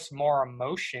force more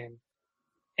emotion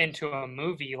into a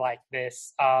movie like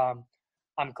this. I'm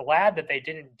glad that they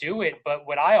didn't do it, but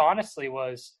what I honestly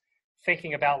was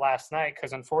thinking about last night,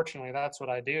 because unfortunately that's what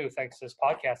I do thanks to this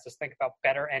podcast, is think about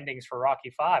better endings for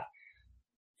Rocky 5.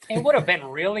 It would have been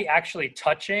really actually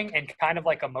touching and kind of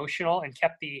like emotional and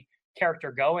kept the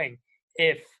character going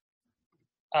if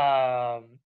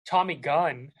Tommy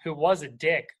Gunn, who was a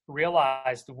dick,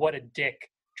 realized what a dick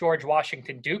George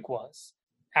Washington Duke was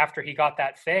after he got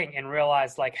that thing and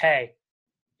realized, like, hey,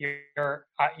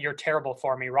 you're terrible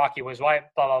for me. Rocky was white,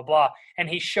 blah, blah, blah. And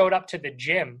he showed up to the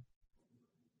gym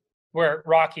where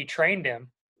Rocky trained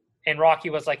him. And Rocky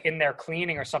was like in there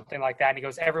cleaning or something like that. And he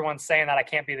goes, everyone's saying that I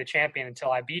can't be the champion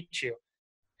until I beat you.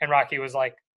 And Rocky was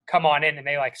like, come on in. And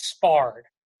they like sparred,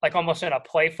 like almost in a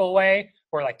playful way,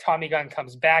 where like Tommy Gunn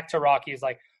comes back to Rocky. He's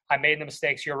like, I made the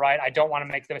mistakes. You're right. I don't want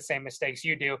to make the same mistakes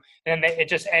you do. And then it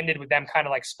just ended with them kind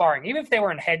of like sparring, even if they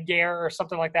were in headgear or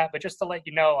something like that. But just to let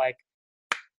you know, like,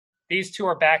 these two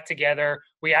are back together.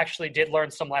 We actually did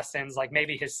learn some lessons. Like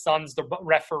maybe his son's the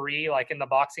referee, like in the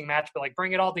boxing match, but like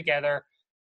bring it all together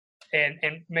and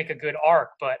make a good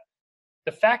arc. But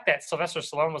the fact that Sylvester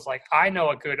Stallone was like, I know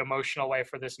a good emotional way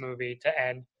for this movie to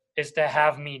end is to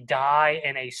have me die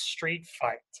in a street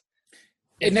fight.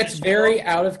 And that's very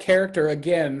out of character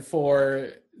again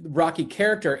for Rocky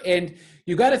character. And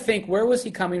you got to think, where was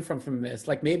he coming from this?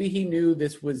 Like maybe he knew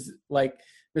this was like,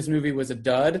 this movie was a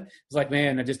dud. It's like,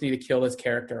 man, I just need to kill this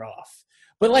character off.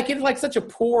 But like in like such a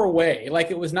poor way, like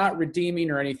it was not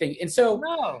redeeming or anything. And so,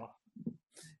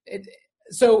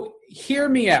 so hear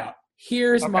me out.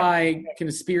 Here's my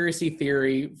conspiracy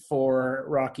theory for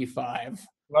Rocky 5.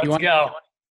 Let's go.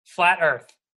 Flat Earth.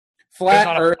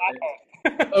 Flat Earth.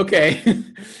 Okay.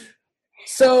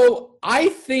 So I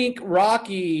think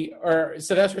Rocky or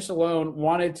Sylvester Stallone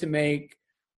wanted to make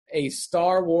a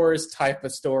Star Wars type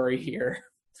of story here.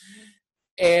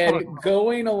 And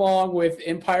going along with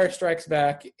Empire Strikes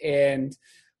Back and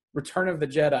Return of the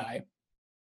Jedi,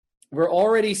 we're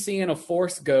already seeing a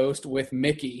Force ghost with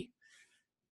Mickey.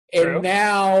 And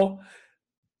now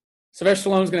Sylvester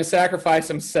Stallone's going to sacrifice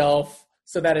himself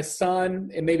so that his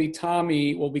son and maybe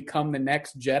Tommy will become the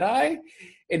next Jedi,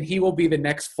 and he will be the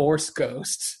next Force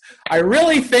ghost. I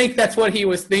really think that's what he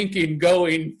was thinking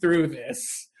going through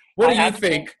this. What do you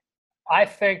think? I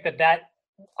think that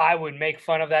I would make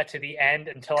fun of that to the end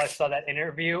until I saw that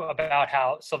interview about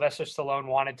how Sylvester Stallone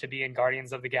wanted to be in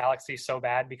Guardians of the Galaxy so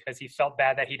bad because he felt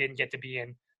bad that he didn't get to be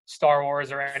in Star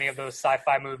Wars or any of those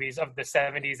sci-fi movies of the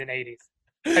 70s and 80s.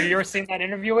 Have you ever seen that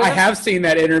interview with him? I have seen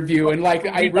that interview, and like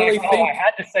I really think I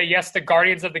had to say yes to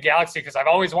Guardians of the Galaxy because I've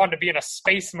always wanted to be in a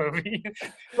space movie.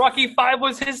 Rocky 5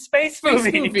 was his space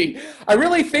movie. I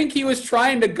really think he was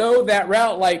trying to go that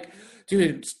route, like,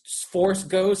 dude, Force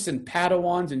ghosts and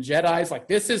Padawans and Jedis, like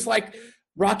this is like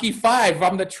Rocky 5.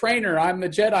 I'm the trainer. I'm the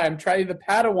Jedi. I'm trying the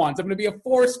Padawans. I'm going to be a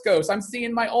Force ghost. I'm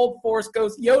seeing my old Force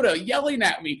ghost Yoda yelling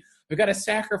at me. I've got to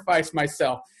sacrifice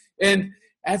myself. And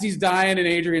as he's dying in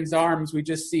Adrian's arms, we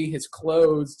just see his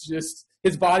clothes, just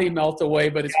his body melt away,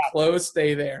 but his clothes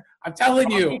stay there. I'm telling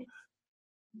you.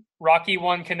 Rocky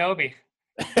 1 Kenobi.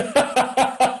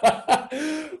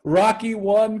 Rocky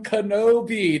 1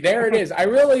 Kenobi. There it is. I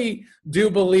really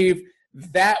do believe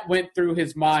that went through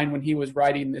his mind when he was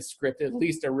writing this script, at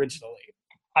least originally.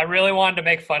 I really wanted to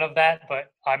make fun of that,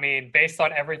 but I mean, based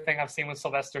on everything I've seen with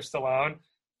Sylvester Stallone,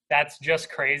 that's just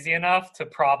crazy enough to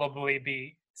probably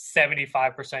be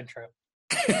 75% true.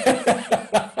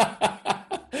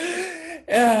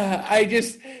 I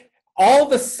just, all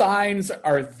the signs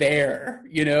are there,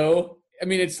 you know? I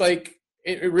mean, it's like,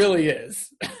 it really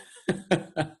is.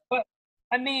 But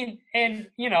I mean, and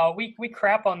you know, we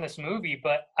crap on this movie,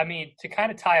 but I mean, to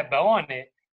kind of tie a bow on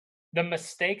it, the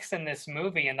mistakes in this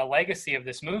movie and the legacy of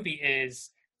this movie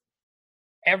is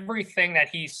everything that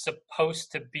he's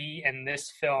supposed to be in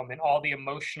this film, and all the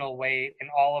emotional weight and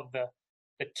all of the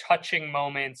touching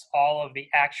moments, all of the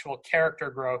actual character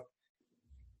growth,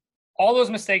 all those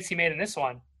mistakes he made in this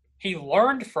one, he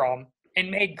learned from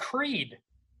and made Creed,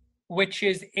 which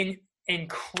is an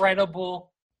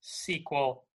incredible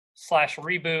sequel /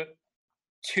 reboot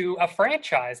to a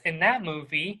franchise. In that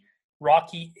movie,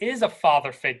 Rocky is a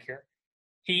father figure.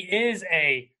 He is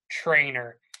a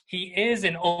trainer. He is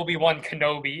an Obi-Wan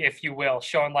Kenobi, if you will,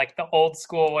 showing like the old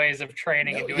school ways of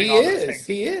training and doing all those things.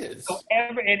 He is. So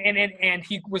and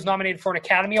he was nominated for an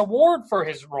Academy Award for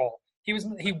his role.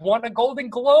 He won a Golden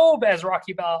Globe as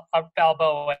Rocky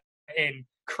Balboa in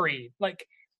Creed. Like,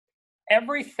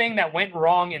 everything that went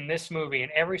wrong in this movie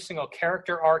and every single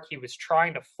character arc he was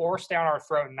trying to force down our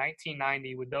throat in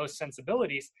 1990 with those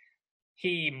sensibilities,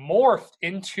 he morphed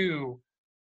into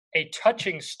a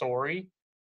touching story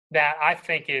that I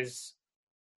think is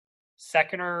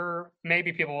second or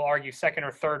maybe people will argue second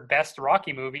or third best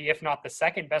Rocky movie, if not the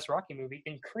second best Rocky movie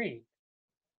in Creed.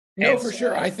 No, for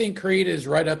sure. I think Creed is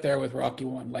right up there with Rocky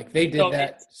 1. Like, they did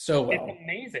that so well. It's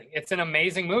amazing. It's an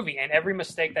amazing movie. And every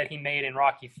mistake that he made in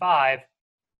Rocky 5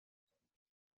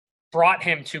 brought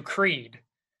him to Creed.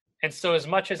 And so as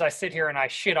much as I sit here and I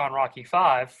shit on Rocky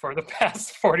 5 for the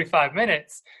past 45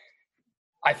 minutes,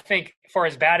 I think for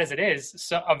as bad as it is,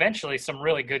 so eventually some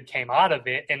really good came out of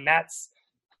it. And that's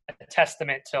a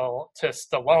testament to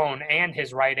Stallone and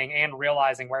his writing and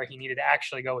realizing where he needed to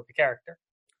actually go with the character.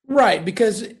 Right,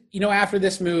 because, after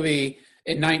this movie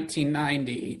in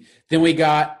 1990, then we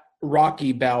got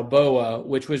Rocky Balboa,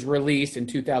 which was released in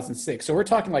 2006. So we're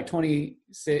talking like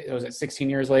 16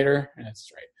 years later?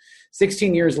 That's right.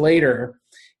 16 years later,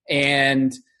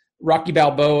 and Rocky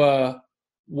Balboa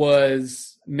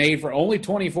was made for only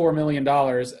 $24 million,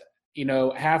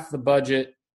 half the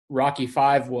budget Rocky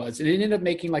 5 was. And it ended up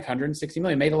making like $160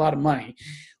 million, made a lot of money.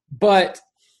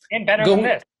 And better than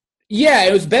this. Yeah,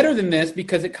 it was better than this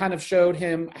because it kind of showed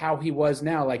him how he was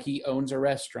now. Like, he owns a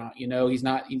restaurant,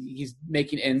 he's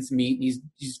making ends meet, and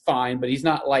he's fine, but he's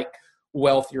not like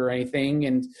wealthy or anything.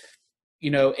 And,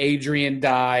 Adrian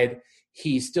died.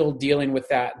 He's still dealing with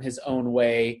that in his own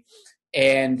way.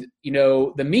 And,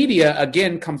 the media,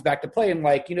 again, comes back to play. And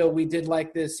like, we did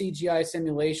like the CGI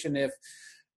simulation. If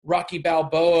Rocky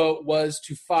Balboa was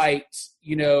to fight,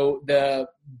 the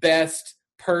best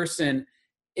person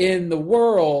in the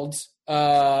world,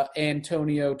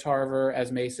 Antonio Tarver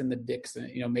as Mason the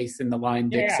Dixon, Mason the Lion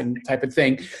Dixon type of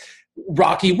thing,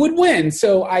 Rocky would win.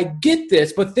 So I get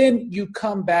this, but then you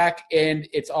come back and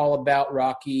it's all about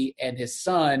Rocky and his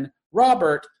son,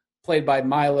 Robert, played by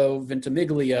Milo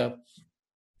Ventimiglia.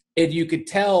 And you could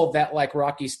tell that like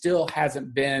Rocky still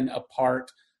hasn't been a part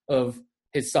of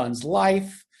his son's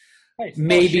life,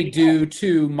 maybe due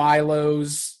to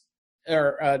Milo's,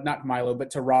 or not Milo, but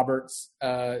to Robert's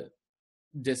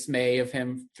dismay of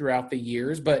him throughout the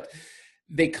years. But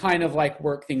they kind of like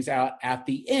work things out at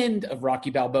the end of Rocky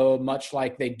Balboa, much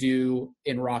like they do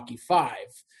in Rocky 5.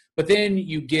 But then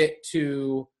you get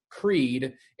to Creed,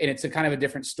 and it's a kind of a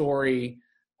different story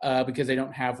because they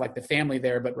don't have like the family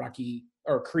there, but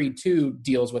Creed 2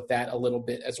 deals with that a little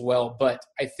bit as well. But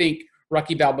I think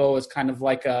Rocky Balboa is kind of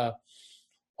like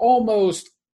almost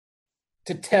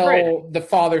to tell the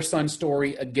father-son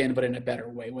story again, but in a better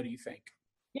way. What do you think?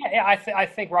 Yeah, I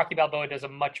think Rocky Balboa does a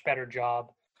much better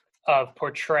job of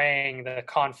portraying the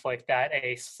conflict that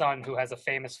a son who has a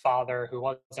famous father who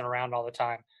wasn't around all the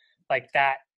time, like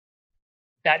that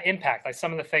impact. Like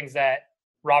some of the things that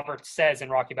Robert says in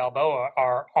Rocky Balboa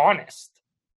are honest.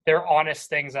 They're honest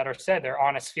things that are said. They're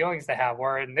honest feelings to have.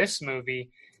 Where in this movie,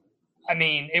 I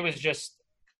mean, it was just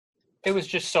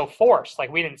so forced.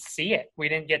 Like we didn't see it. We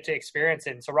didn't get to experience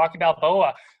it. And so Rocky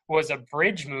Balboa was a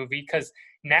bridge movie because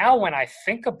now when I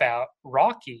think about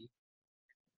Rocky,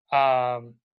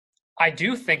 I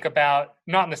do think about,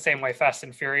 not in the same way Fast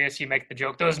and Furious, you make the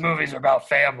joke, those movies are about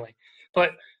family.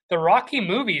 But the Rocky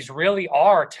movies really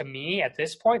are, to me, at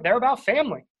this point, they're about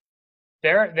family.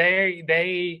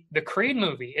 The Creed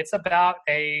movie, it's about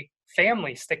a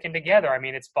family sticking together. I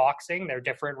mean, it's boxing, they're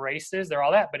different races, they're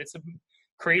all that, but it's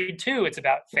Creed 2, it's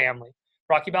about family.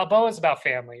 Rocky Balboa is about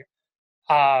family.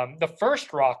 The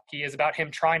first Rocky is about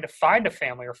him trying to find a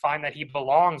family or find that he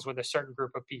belongs with a certain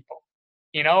group of people.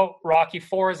 Rocky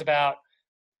 4 is about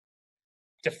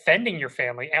defending your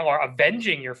family or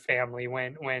avenging your family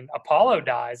when Apollo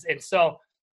dies. And so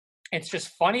it's just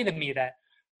funny to me that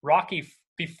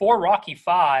before Rocky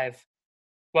 5,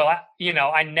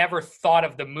 I never thought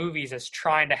of the movies as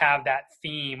trying to have that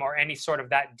theme or any sort of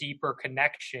that deeper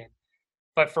connection.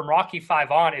 But from Rocky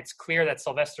 5 on, it's clear that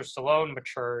Sylvester Stallone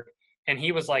matured. And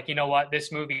he was like, you know what,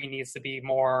 this movie needs to be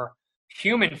more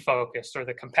human focused, or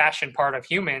the compassion part of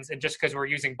humans. And just because we're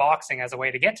using boxing as a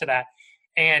way to get to that.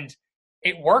 And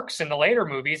it works in the later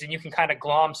movies, and you can kind of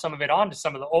glom some of it onto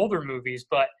some of the older movies.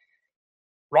 But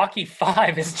Rocky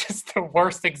 5 is just the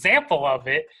worst example of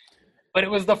it. But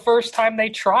it was the first time they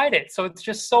tried it. So it's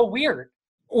just so weird.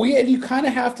 Well, yeah, you kind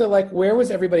of have to, like, where was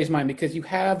everybody's mind? Because you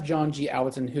have John G.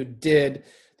 Avildsen, who did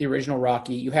the original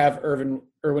Rocky. You have Irwin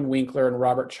Winkler and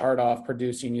Robert Chardoff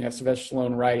producing. You have Sylvester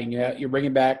Stallone writing. You're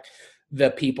bringing back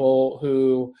the people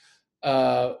who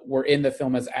were in the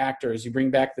film as actors. You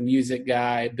bring back the music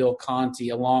guy, Bill Conti,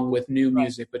 along with new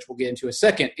music, which we'll get into in a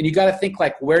second. And you got to think,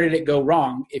 like, where did it go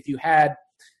wrong if you had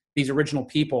these original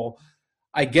people?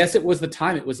 I guess it was the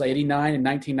time. It was 89 and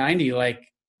 1990. Like,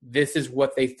 this is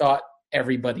what they thought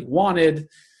everybody wanted.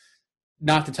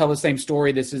 Not to tell the same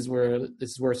story. This is where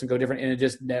it's going to go different. And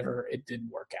it didn't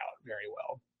work out very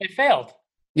well. It failed.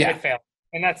 Yeah. It failed.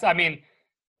 And that's, I mean,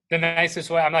 the nicest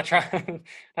way. I'm not trying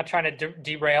not trying to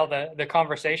derail the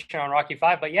conversation on Rocky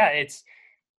 5, but yeah, it's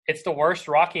the worst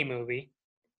Rocky movie,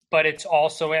 but it's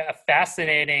also a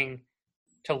fascinating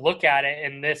to look at it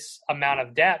in this amount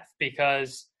of depth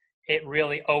because it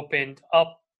really opened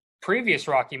up previous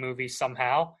Rocky movies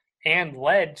somehow and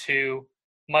led to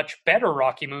much better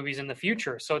Rocky movies in the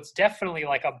future. So it's definitely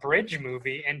like a bridge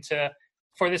movie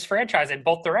for this franchise in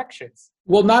both directions.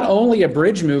 Well, not only a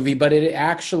bridge movie, but it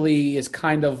actually is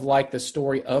kind of like the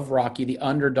story of Rocky, the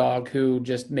underdog who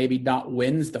just maybe not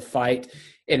wins the fight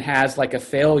and has like a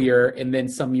failure, and then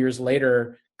some years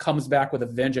later comes back with a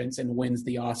vengeance and wins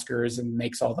the Oscars and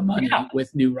makes all the money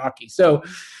with New Rocky. So,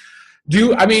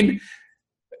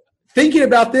 thinking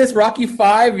about this, Rocky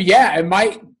 5, yeah, it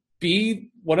might be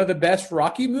one of the best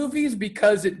Rocky movies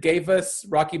because it gave us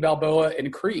Rocky Balboa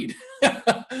and Creed.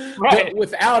 Right. But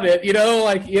without it,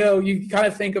 you kind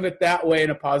of think of it that way in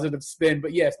a positive spin.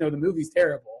 But yes, no, the movie's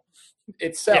terrible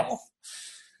itself. Yes.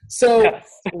 So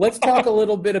let's talk a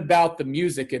little bit about the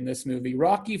music in this movie.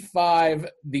 Rocky 5,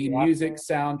 the music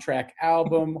soundtrack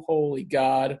album, holy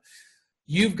God.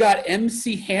 You've got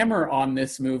MC Hammer on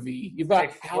this movie. You've got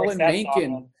Alan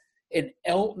Menken and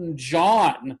Elton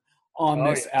John on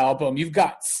this album. You've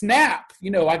got Snap,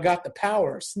 I Got the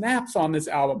Power. Snap's on this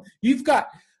album. You've got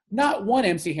not one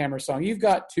MC Hammer song. You've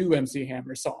got 2 MC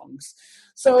Hammer songs.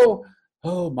 So,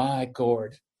 oh my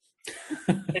God.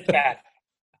 It's bad.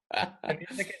 The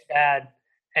music is bad.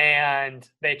 And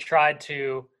they tried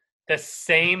to, the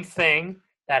same thing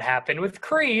that happened with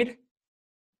Creed,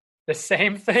 the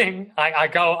same thing. I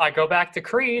go back to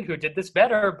Creed, who did this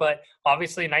better, but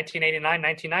obviously 1989,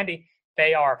 1990,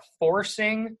 they are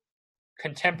forcing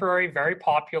contemporary, very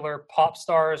popular pop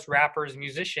stars, rappers,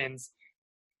 musicians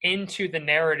into the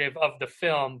narrative of the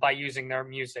film by using their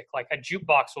music. Like a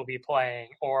jukebox will be playing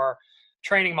or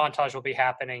training montage will be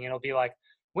happening. And it'll be like,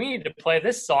 we need to play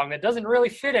this song that doesn't really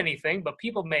fit anything, but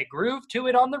people may groove to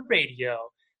it on the radio.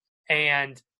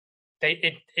 And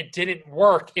it didn't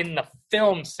work in the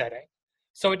film setting.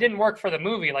 So it didn't work for the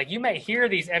movie. Like you may hear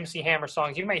these MC Hammer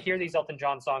songs, you may hear these Elton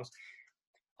John songs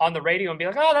on the radio and be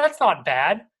like, oh, that's not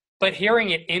bad. But hearing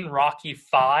it in Rocky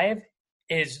 5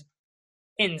 is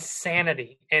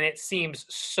insanity. And it seems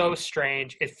so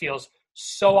strange. It feels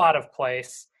so out of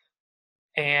place.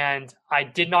 And I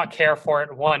did not care for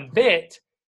it one bit.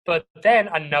 But then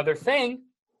another thing,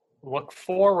 look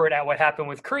forward at what happened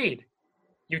with Creed.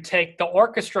 You take the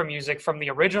orchestra music from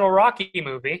the original Rocky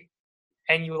movie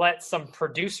and you let some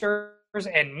producers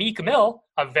and Meek Mill,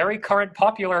 a very current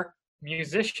popular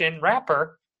musician,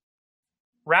 rapper,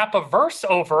 rap a verse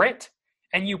over it,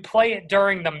 and you play it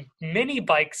during the mini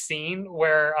bike scene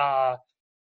where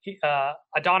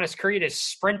Adonis Creed is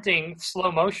sprinting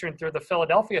slow motion through the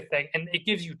Philadelphia thing, and it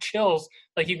gives you chills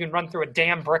like you can run through a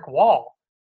damn brick wall.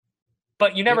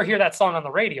 But you never hear that song on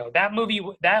the radio. That movie,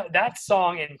 that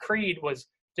song in Creed was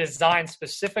designed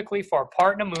specifically for a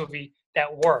part in a movie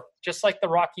that worked, just like the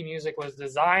Rocky music was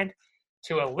designed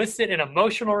to elicit an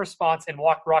emotional response in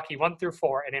Rocky 1 through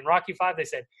 4. And in Rocky 5, they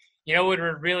said, you know what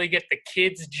would really get the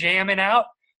kids jamming out?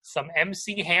 Some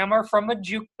MC Hammer from a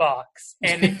jukebox.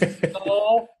 And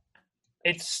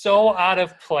it's so out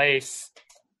of place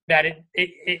that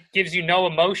it gives you no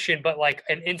emotion, but like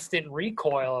an instant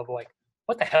recoil of like,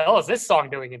 what the hell is this song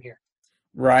doing in here?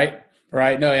 Right.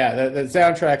 No, yeah, the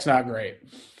soundtrack's not great.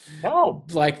 No.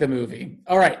 Like the movie.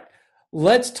 All right.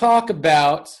 Let's talk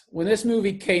about when this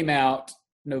movie came out,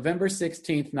 November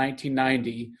 16th,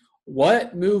 1990.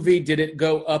 What movie did it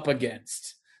go up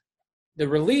against? The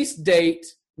release date,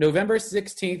 November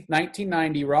 16th,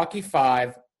 1990, Rocky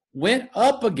 5, went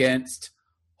up against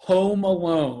Home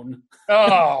Alone.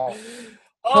 Oh.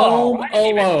 Home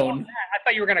Alone. I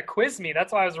thought you were going to quiz me.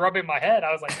 That's why I was rubbing my head.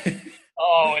 I was like,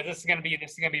 oh, this is going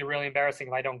to be really embarrassing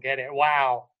if I don't get it.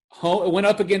 Wow. It went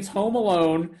up against Home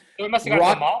Alone. So it must have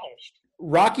gotten demolished.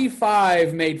 Rocky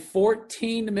 5 made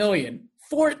 $14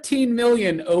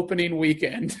 million opening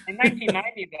weekend. In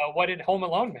 1990, though, what did Home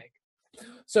Alone make?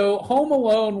 So Home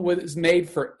Alone was made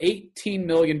for $18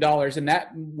 million, and that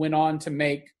went on to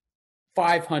make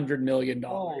 $500 million.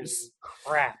 Holy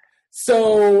crap.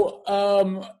 So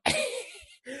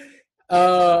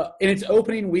in its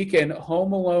opening weekend,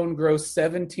 Home Alone grossed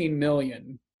 $17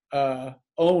 million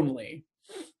only.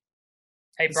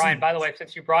 Hey, Brian, by the way,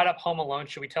 since you brought up Home Alone,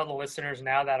 should we tell the listeners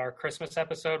now that our Christmas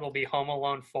episode will be Home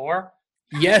Alone 4?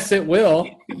 Yes, it will.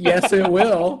 Yes, it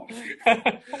will.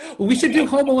 We should do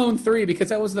Home Alone 3 because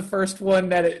that was the first one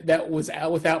that was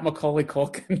out without Macaulay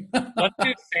Culkin. Let's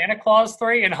do Santa Claus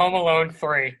 3 and Home Alone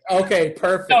 3. Okay,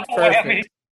 perfect.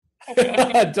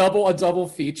 A double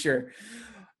feature.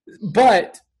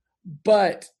 But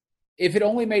if it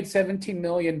only made $17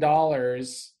 million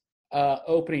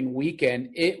opening weekend,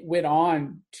 it went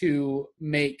on to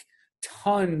make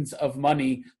tons of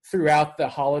money throughout the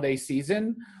holiday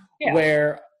season,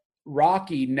 where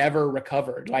Rocky never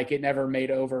recovered. Like, it never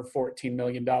made over $14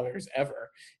 million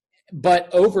ever.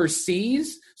 But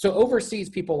overseas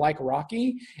people like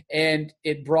Rocky, and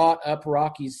it brought up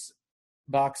Rocky's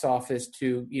box office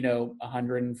to,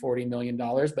 $140 million.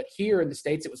 But here in the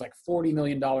States, it was like $40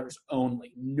 million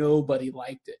only. Nobody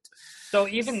liked it. So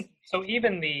even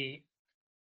the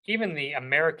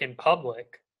American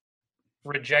public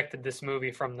rejected this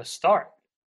movie from the start.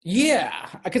 Yeah,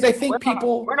 because I think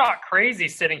we're not crazy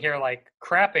sitting here like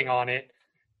crapping on it,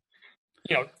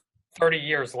 30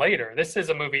 years later. This is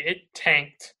a movie, it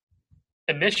tanked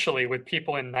initially with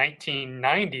people in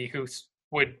 1990 who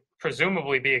would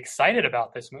presumably be excited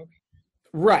about this movie.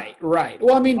 Right.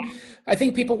 Well, I mean, I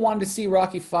think people wanted to see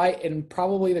Rocky fight, and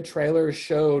probably the trailer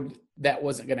showed that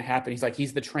wasn't going to happen. He's like,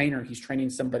 he's the trainer. He's training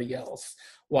somebody else.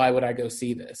 Why would I go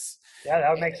see this? Yeah,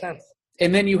 that would make sense.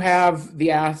 And then you have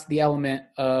the element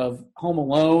of Home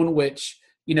Alone, which,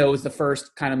 is the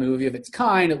first kind of movie of its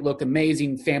kind. It looked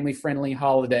amazing, family-friendly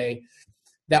holiday.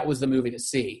 That was the movie to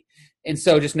see. And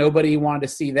so just nobody wanted to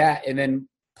see that. And then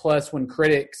plus when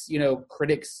critics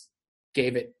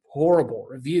gave it horrible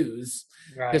reviews.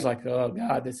 Right. It's like, oh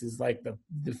God, this is like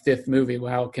the fifth movie.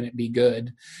 Well, how can it be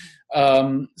good?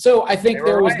 So I think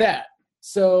there was that.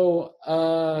 So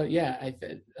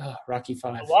Rocky V.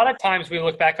 A lot of times we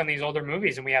look back on these older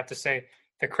movies and we have to say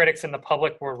the critics and the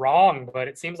public were wrong, but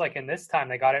it seems like in this time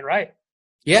they got it right.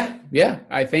 Yeah.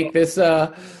 I think this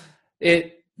they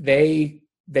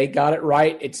got it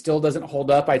right. It still doesn't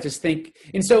hold up. I just think,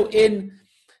 and so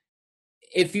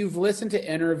if you've listened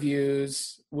to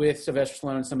interviews with Sylvester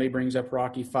Stallone, somebody brings up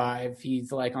Rocky V,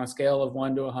 he's like, on a scale of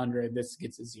 1 to 100, this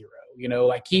gets a 0.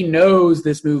 Like, he knows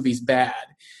this movie's bad.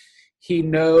 He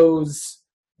knows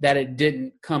that it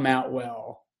didn't come out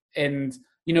well. And,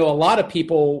 a lot of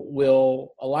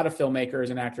filmmakers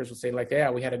and actors will say, like, yeah,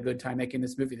 we had a good time making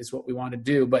this movie. This is what we want to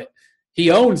do. But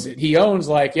he owns it. He owns,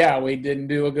 like, yeah, we didn't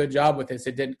do a good job with this.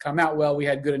 It didn't come out well. We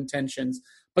had good intentions.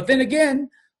 But then again,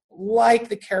 like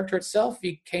the character itself,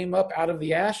 he came up out of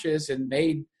the ashes and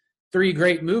made 3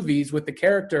 great movies with the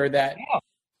character that,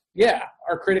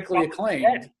 are critically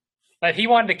acclaimed. But he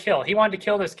wanted to kill. He wanted to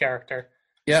kill this character.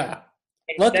 Yeah.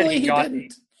 Luckily, he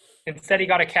didn't. Instead, he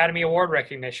got Academy Award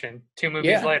recognition 2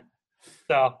 movies later.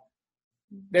 So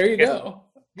there you go.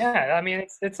 Yeah, I mean,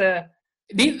 it's a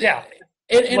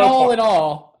In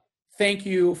all, thank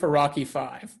you for Rocky V.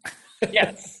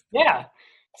 Yes. Yeah.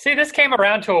 See, this came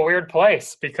around to a weird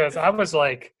place because I was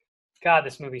like, God,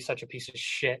 this movie's such a piece of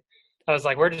shit. I was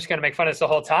like, we're just going to make fun of this the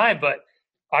whole time. But,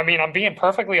 I mean, I'm being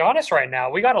perfectly honest right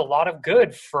now. We got a lot of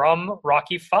good from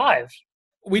Rocky V.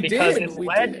 Because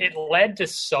it led to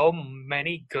so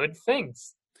many good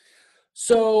things.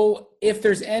 So if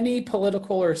there's any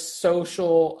political or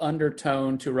social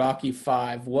undertone to Rocky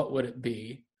V, what would it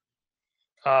be?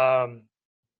 Everyone's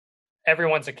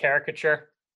a caricature.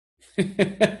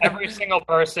 Every single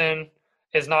person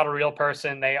is not a real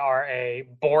person. They are a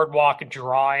boardwalk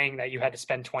drawing that you had to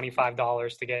spend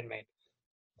 $25 to get made.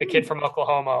 The kid from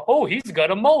Oklahoma, he's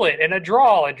got a mullet and a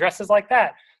drawl and dresses like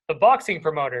that. The boxing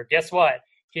promoter, guess what?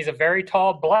 He's a very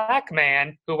tall black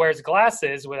man who wears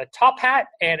glasses with a top hat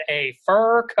and a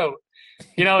fur coat.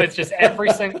 It's just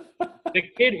every single... The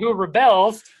kid who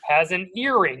rebels has an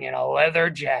earring and a leather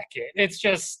jacket. It's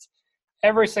just...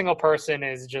 Every single person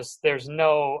is just, there's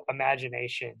no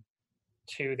imagination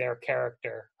to their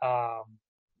character.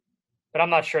 But I'm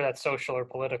not sure that's social or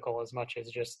political as much as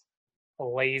just a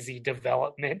lazy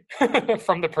development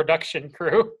from the production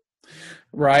crew.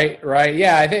 Right.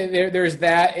 Yeah, I think there's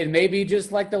that. And maybe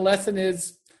just like the lesson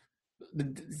is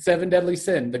the 7 deadly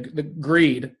sin, the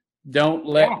greed. Don't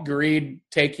let greed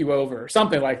take you over.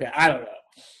 Something like that. I don't know.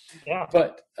 Yeah.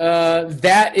 But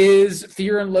that is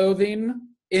Fear and Loathing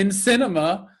in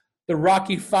cinema, the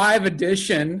Rocky V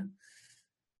edition.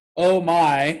 Oh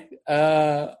my.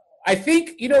 I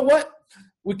think, you know what?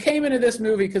 We came into this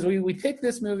movie because we picked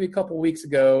this movie a couple weeks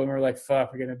ago and we're like,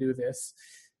 fuck, we're going to do this.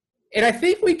 And I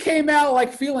think we came out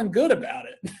like feeling good about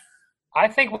it. I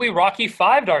think we Rocky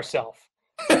V'd ourselves.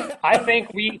 I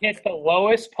think we hit the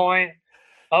lowest point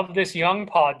of this young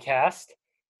podcast.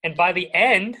 And by the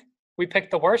end, we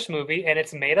picked the worst movie and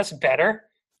it's made us better.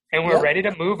 And we're ready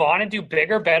to move on and do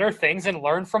bigger, better things and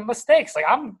learn from mistakes. Like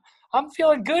I'm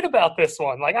feeling good about this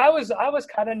one. Like I was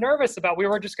kind of nervous about we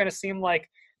were just going to seem like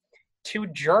 2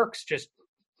 jerks just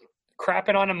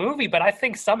crapping on a movie. But I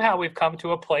think somehow we've come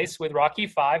to a place with Rocky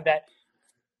V that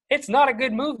it's not a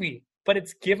good movie, but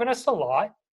it's given us a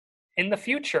lot. in the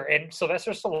future. And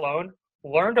Sylvester Stallone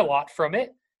learned a lot from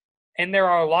it. And there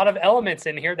are a lot of elements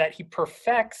in here that he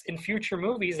perfects in future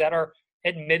movies that are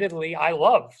admittedly I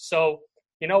love. So,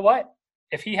 you know what?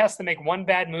 If he has to make one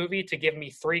bad movie to give me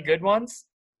 3 good ones,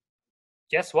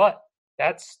 guess what?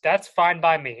 That's fine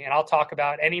by me. And I'll talk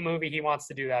about any movie he wants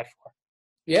to do that for.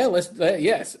 Yeah,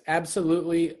 yes,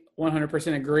 absolutely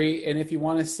 100% agree. And if you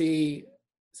want to see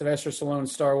Sylvester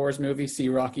Stallone's Star Wars movie, see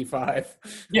Rocky 5.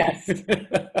 Yes. The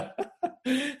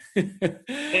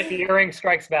earring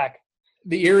strikes back.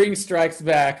 The earring strikes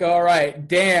back. All right.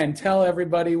 Dan, tell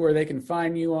everybody where they can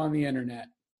find you on the internet.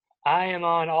 I am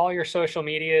on all your social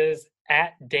medias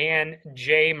at Dan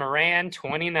J Moran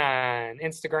 29,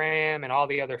 Instagram, and all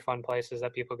the other fun places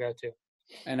that people go to.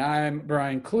 And I'm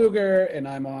Brian Kluger, and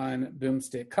I'm on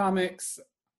Boomstick Comics,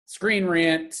 Screen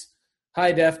Rant,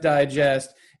 High Def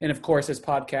Digest, and of course, this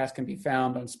podcast can be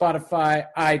found on Spotify,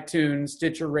 iTunes,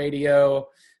 Stitcher Radio,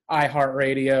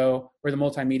 iHeartRadio. We're the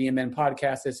Multimedia Men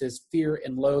podcast. This is Fear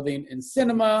and Loathing in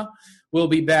Cinema. We'll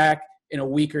be back in a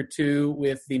week or two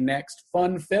with the next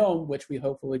fun film, which we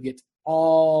hopefully get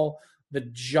all the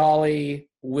jolly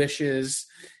wishes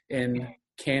and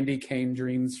candy cane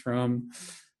dreams from.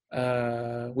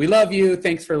 We love you.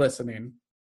 Thanks for listening.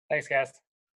 Thanks, guys.